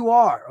 whatever you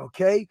are,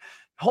 okay,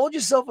 hold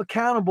yourself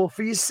accountable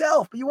for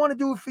yourself, but you want to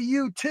do it for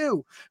you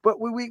too.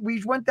 But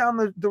we went down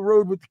the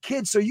road with the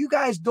kids. So you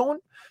guys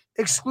don't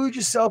exclude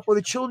yourself or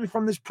the children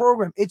from this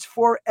program. It's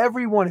for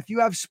everyone. If you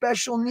have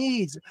special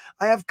needs,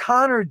 I have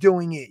Connor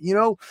doing it.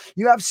 You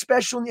have a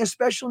special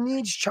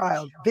needs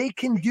child. They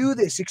can do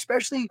this,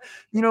 especially,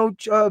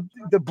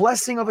 the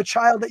blessing of a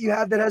child that you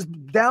have that has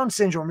Down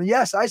syndrome. And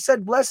yes, I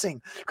said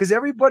blessing because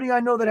everybody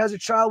I know that has a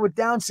child with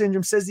Down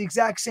syndrome says the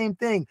exact same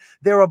thing.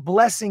 They're a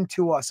blessing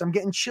to us. I'm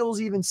getting chills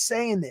even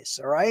saying this.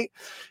 All right.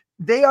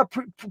 They are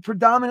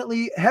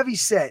predominantly heavy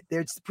set.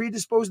 It's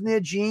predisposed in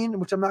their gene,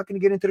 which I'm not going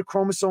to get into the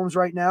chromosomes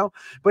right now,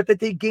 but that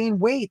they gain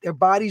weight. Their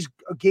bodies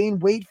gain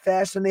weight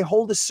fast and they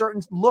hold a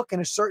certain look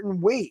and a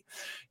certain weight.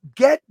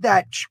 Get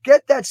that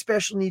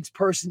special needs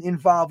person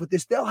involved with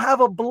this. They'll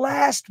have a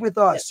blast with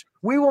yeah. us.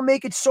 We will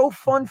make it so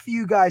fun for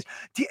you guys.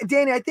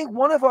 Danny, I think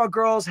one of our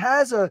girls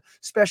has a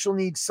special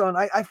needs son.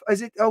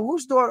 Is it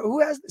whose daughter?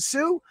 Who has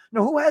Sue?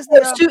 No, who has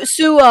the?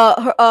 Sue,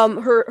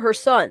 her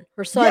son,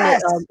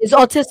 Yes, is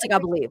autistic, I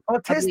believe.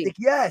 autistic.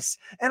 Yes,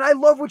 and I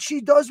love what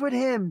she does with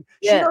him.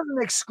 She Yeah.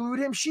 doesn't exclude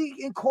him. She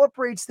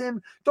incorporates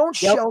them. Don't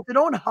Yep. shelter.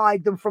 Don't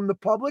hide them from the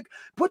public.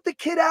 Put the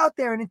kid out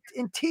there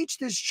and teach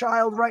this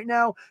child right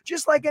now,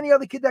 just like any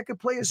other kid that could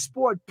play a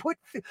sport.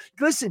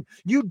 Listen.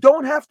 You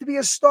don't have to be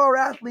a star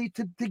athlete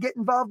to get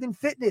involved in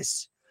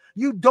fitness.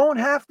 You don't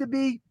have to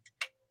be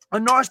a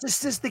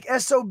narcissistic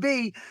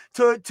SOB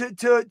to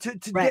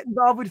Right. get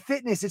involved with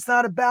fitness. It's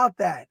not about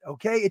that.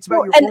 Okay. It's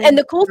about your And own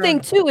the cool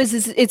thing journey. too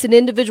is it's an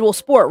individual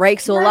sport, right?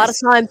 So a lot of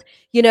Yes. times,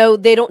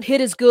 they don't hit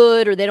as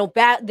good, or they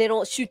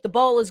don't shoot the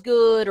ball as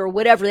good, or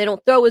whatever. They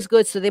don't throw as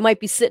good, so they might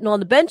be sitting on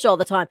the bench all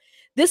the time.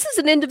 This is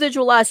an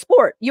individualized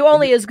sport. You're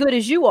only as good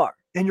as you are.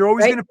 And you're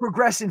always right? going to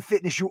progress in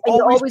fitness. You And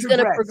you're always always going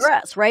to progress.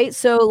 progress, right?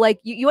 So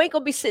like you ain't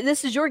going to be sitting.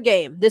 This is your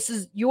game. This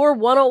is your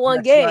one-on-one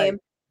That's game. right.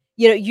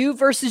 You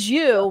versus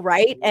you,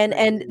 right?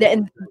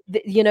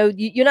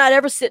 You're not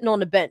ever sitting on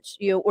the bench,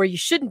 or you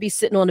shouldn't be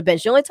sitting on the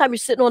bench. The only time you're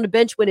sitting on the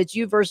bench when it's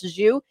you versus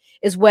you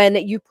is when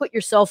you put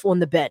yourself on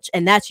the bench,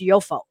 and that's your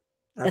fault.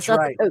 That's not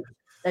right. the coach.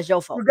 That's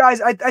your fault. You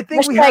guys, I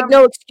think we Hashtag have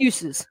no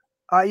excuses.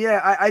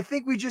 I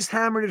think we just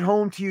hammered it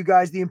home to you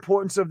guys, the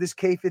importance of this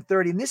Kfit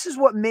 30. And this is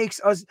what makes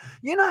us,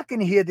 you're not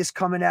going to hear this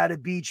coming out of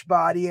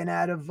Beachbody and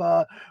out of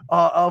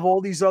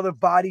all these other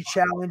body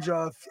challenge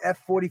of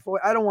F44.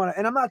 I don't want to,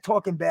 and I'm not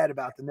talking bad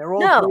about them. They're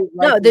all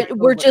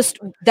great.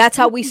 That's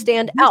how we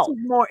stand out. This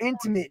is more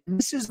intimate.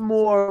 This is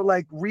more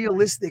like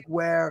realistic,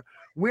 where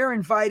we're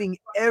inviting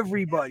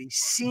everybody,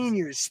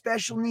 seniors,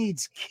 special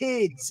needs,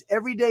 kids,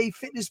 everyday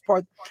fitness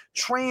part,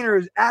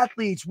 trainers,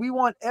 athletes. We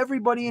want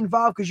everybody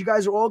involved because you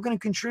guys are all going to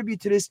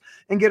contribute to this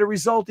and get a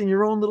result in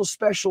your own little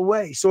special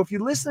way. So if you're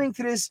listening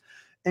to this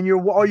and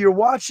you're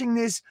watching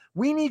this,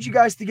 we need you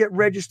guys to get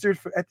registered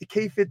at the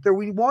Kfit 30.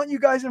 We want you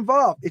guys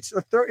involved. It's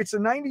a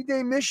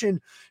 90-day mission,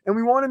 and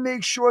we want to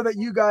make sure that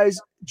you guys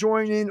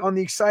join in on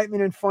the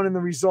excitement and fun and the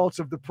results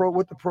of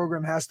what the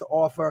program has to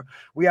offer.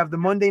 We have the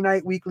Monday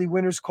night weekly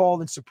winners call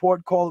and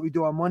support call that we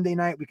do on Monday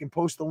night. We can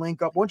post the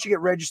link up. Once you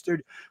get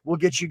registered, we'll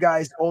get you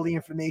guys all the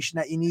information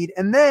that you need.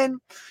 And then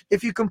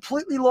if you're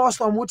completely lost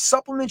on what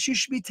supplements you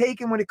should be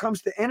taking when it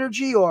comes to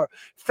energy or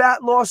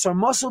fat loss or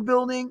muscle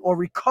building or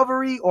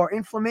recovery or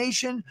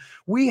inflammation,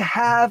 we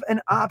have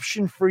an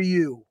option for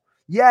you.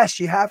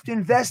 Yes, you have to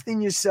invest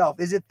in yourself.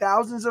 Is it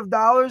thousands of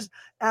dollars?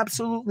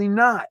 Absolutely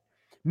not.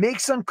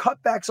 Make some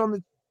cutbacks on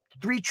the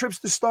 3 trips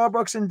to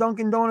Starbucks and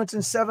Dunkin' Donuts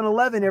and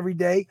 7-Eleven every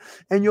day,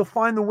 and you'll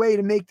find the way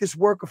to make this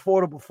work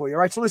affordable for you.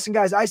 All right. So listen,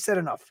 guys, I said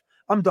enough.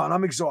 I'm done.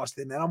 I'm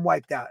exhausted, man. I'm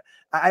wiped out.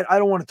 I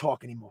don't want to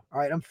talk anymore. All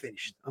right. I'm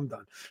finished. I'm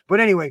done.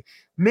 But anyway,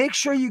 make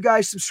sure you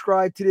guys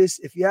subscribe to this.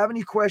 If you have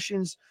any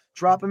questions,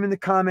 drop them in the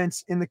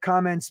comments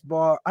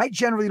bar. I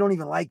generally don't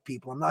even like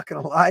people. I'm not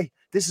going to lie.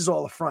 This is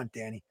all a front,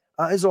 Danny.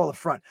 Is all a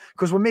front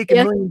because we're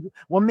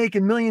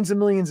making millions and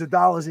millions of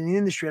dollars in the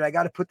industry, and I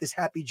got to put this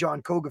happy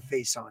John Koga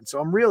face on. So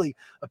I'm really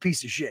a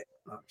piece of shit.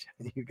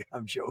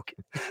 I'm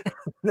joking.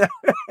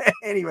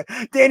 Anyway,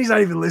 Danny's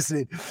not even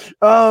listening.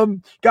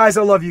 Guys,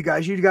 I love you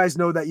guys. You guys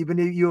know that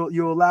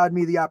you allowed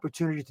me the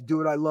opportunity to do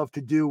what I love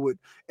to do with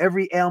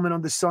every ailment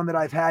under the sun that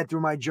I've had through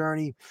my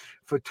journey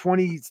for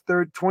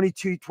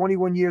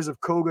 21 years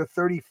of Koga,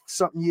 30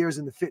 something years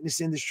in the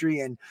fitness industry,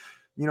 and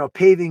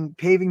paving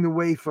the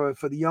way for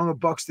the younger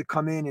bucks to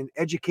come in and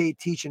educate,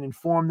 teach, and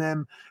inform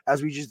them,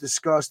 as we just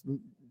discussed.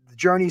 The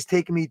journey has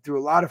taken me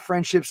through a lot of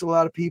friendships, a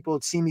lot of people.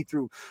 It's seen me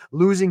through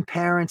losing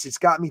parents. It's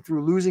got me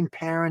through losing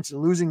parents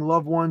and losing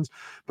loved ones,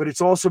 but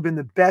it's also been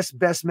the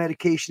best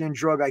medication and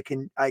drug I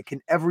can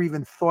ever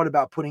even thought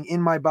about putting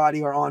in my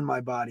body or on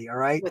my body. All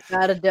right.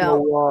 Without a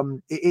doubt.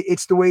 So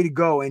it's the way to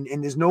go. And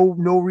there's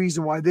no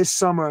reason why this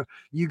summer,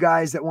 you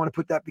guys that want to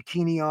put that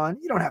bikini on,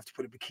 you don't have to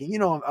put a bikini.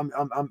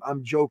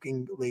 I'm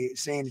jokingly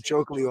saying it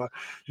jokingly, or,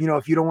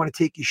 if you don't want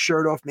to take your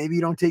shirt off, maybe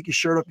you don't take your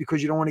shirt off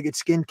because you don't want to get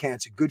skin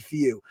cancer. Good for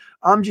you.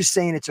 I'm just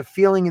saying it's a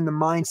feeling in the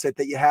mindset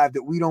that you have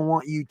that we don't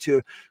want you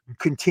to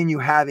continue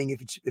having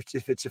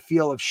if it's a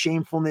feel of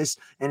shamefulness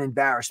and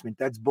embarrassment.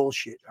 That's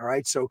bullshit. All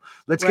right. So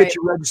let's get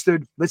you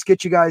registered. Let's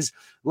get you guys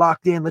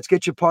locked in. Let's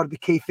get you part of the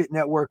Kfit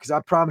network, because I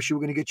promise you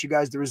we're going to get you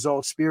guys the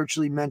results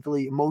spiritually,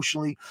 mentally,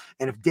 emotionally.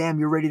 And if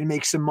you're ready to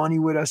make some money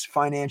with us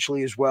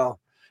financially as well.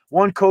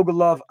 One Koga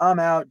love. I'm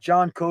out.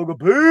 John Koga.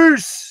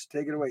 Peace.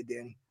 Take it away,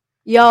 Danny.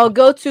 Y'all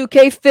go to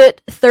Kfit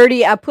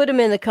 30. I put them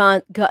in the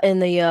comments.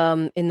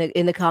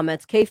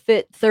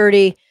 Kfit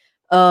 30,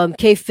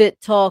 Kfit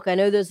Talk. I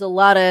know there's a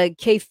lot of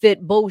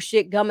Kfit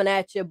bullshit coming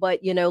at you,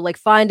 but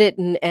find it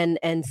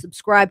and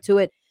subscribe to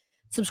it.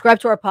 Subscribe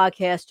to our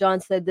podcast.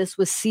 John said this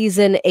was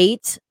season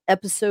 8,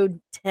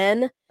 episode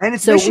 10, and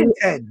it's mission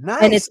 10.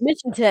 Nice. And it's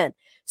mission 10.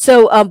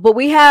 So, but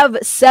we have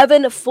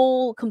 7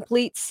 full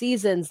complete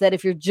seasons that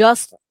if you're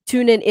just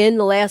tuning in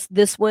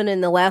this one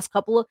and the last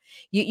couple of,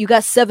 you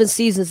got 7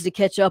 seasons to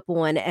catch up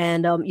on.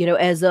 And,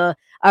 as I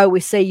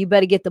always say, you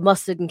better get the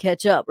mustard and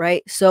catch up.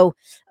 Right. So,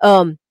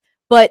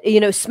 But,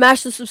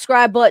 smash the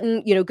subscribe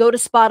button, go to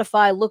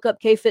Spotify, look up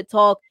Kfit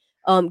Talk,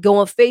 go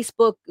on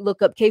Facebook,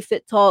 look up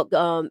Kfit Talk,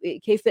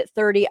 Kfit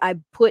 30. I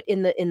put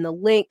in the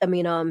link.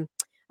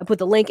 I put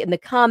the link in the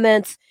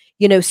comments,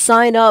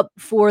 sign up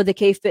for the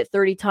Kfit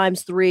 30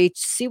 times 3,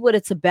 see what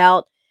it's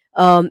about.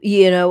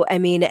 We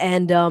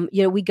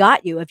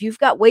got you. If you've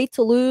got weight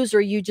to lose, or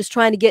you just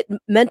trying to get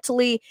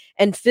mentally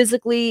and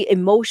physically,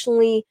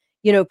 emotionally,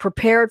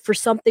 prepared for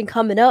something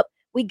coming up,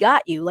 we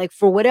got you. Like,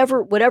 for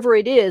whatever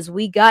it is,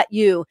 we got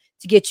you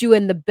to get you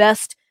in the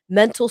best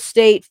mental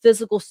state,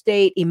 physical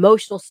state,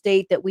 emotional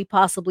state that we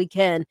possibly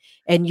can.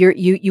 And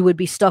you would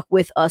be stuck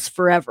with us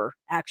forever,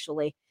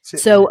 actually.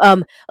 So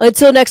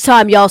until next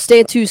time, y'all,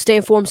 stay tuned, stay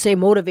informed, stay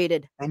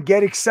motivated. And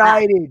get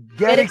excited.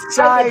 Get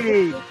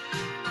excited.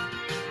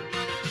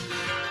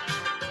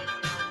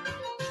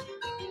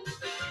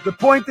 The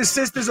Pointer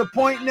Sisters are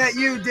pointing at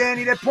you,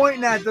 Danny. They're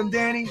pointing at them,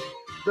 Danny.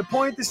 The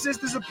Pointer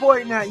Sisters are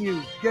pointing at you.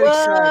 Get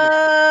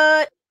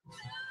excited.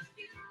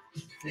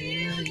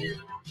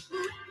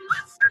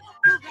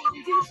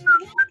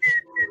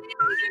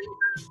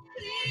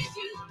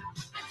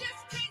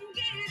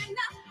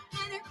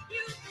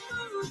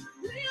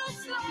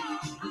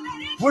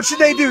 What should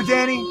they do,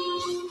 Danny?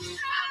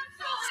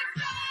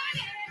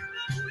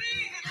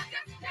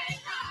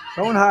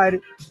 Don't hide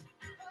it.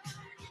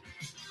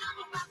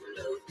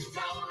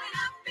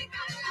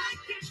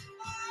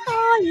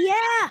 Oh,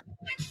 yeah.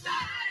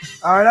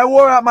 All right, I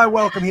wore out my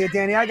welcome here,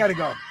 Danny. I got to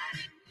go.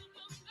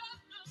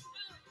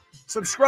 Subscribe.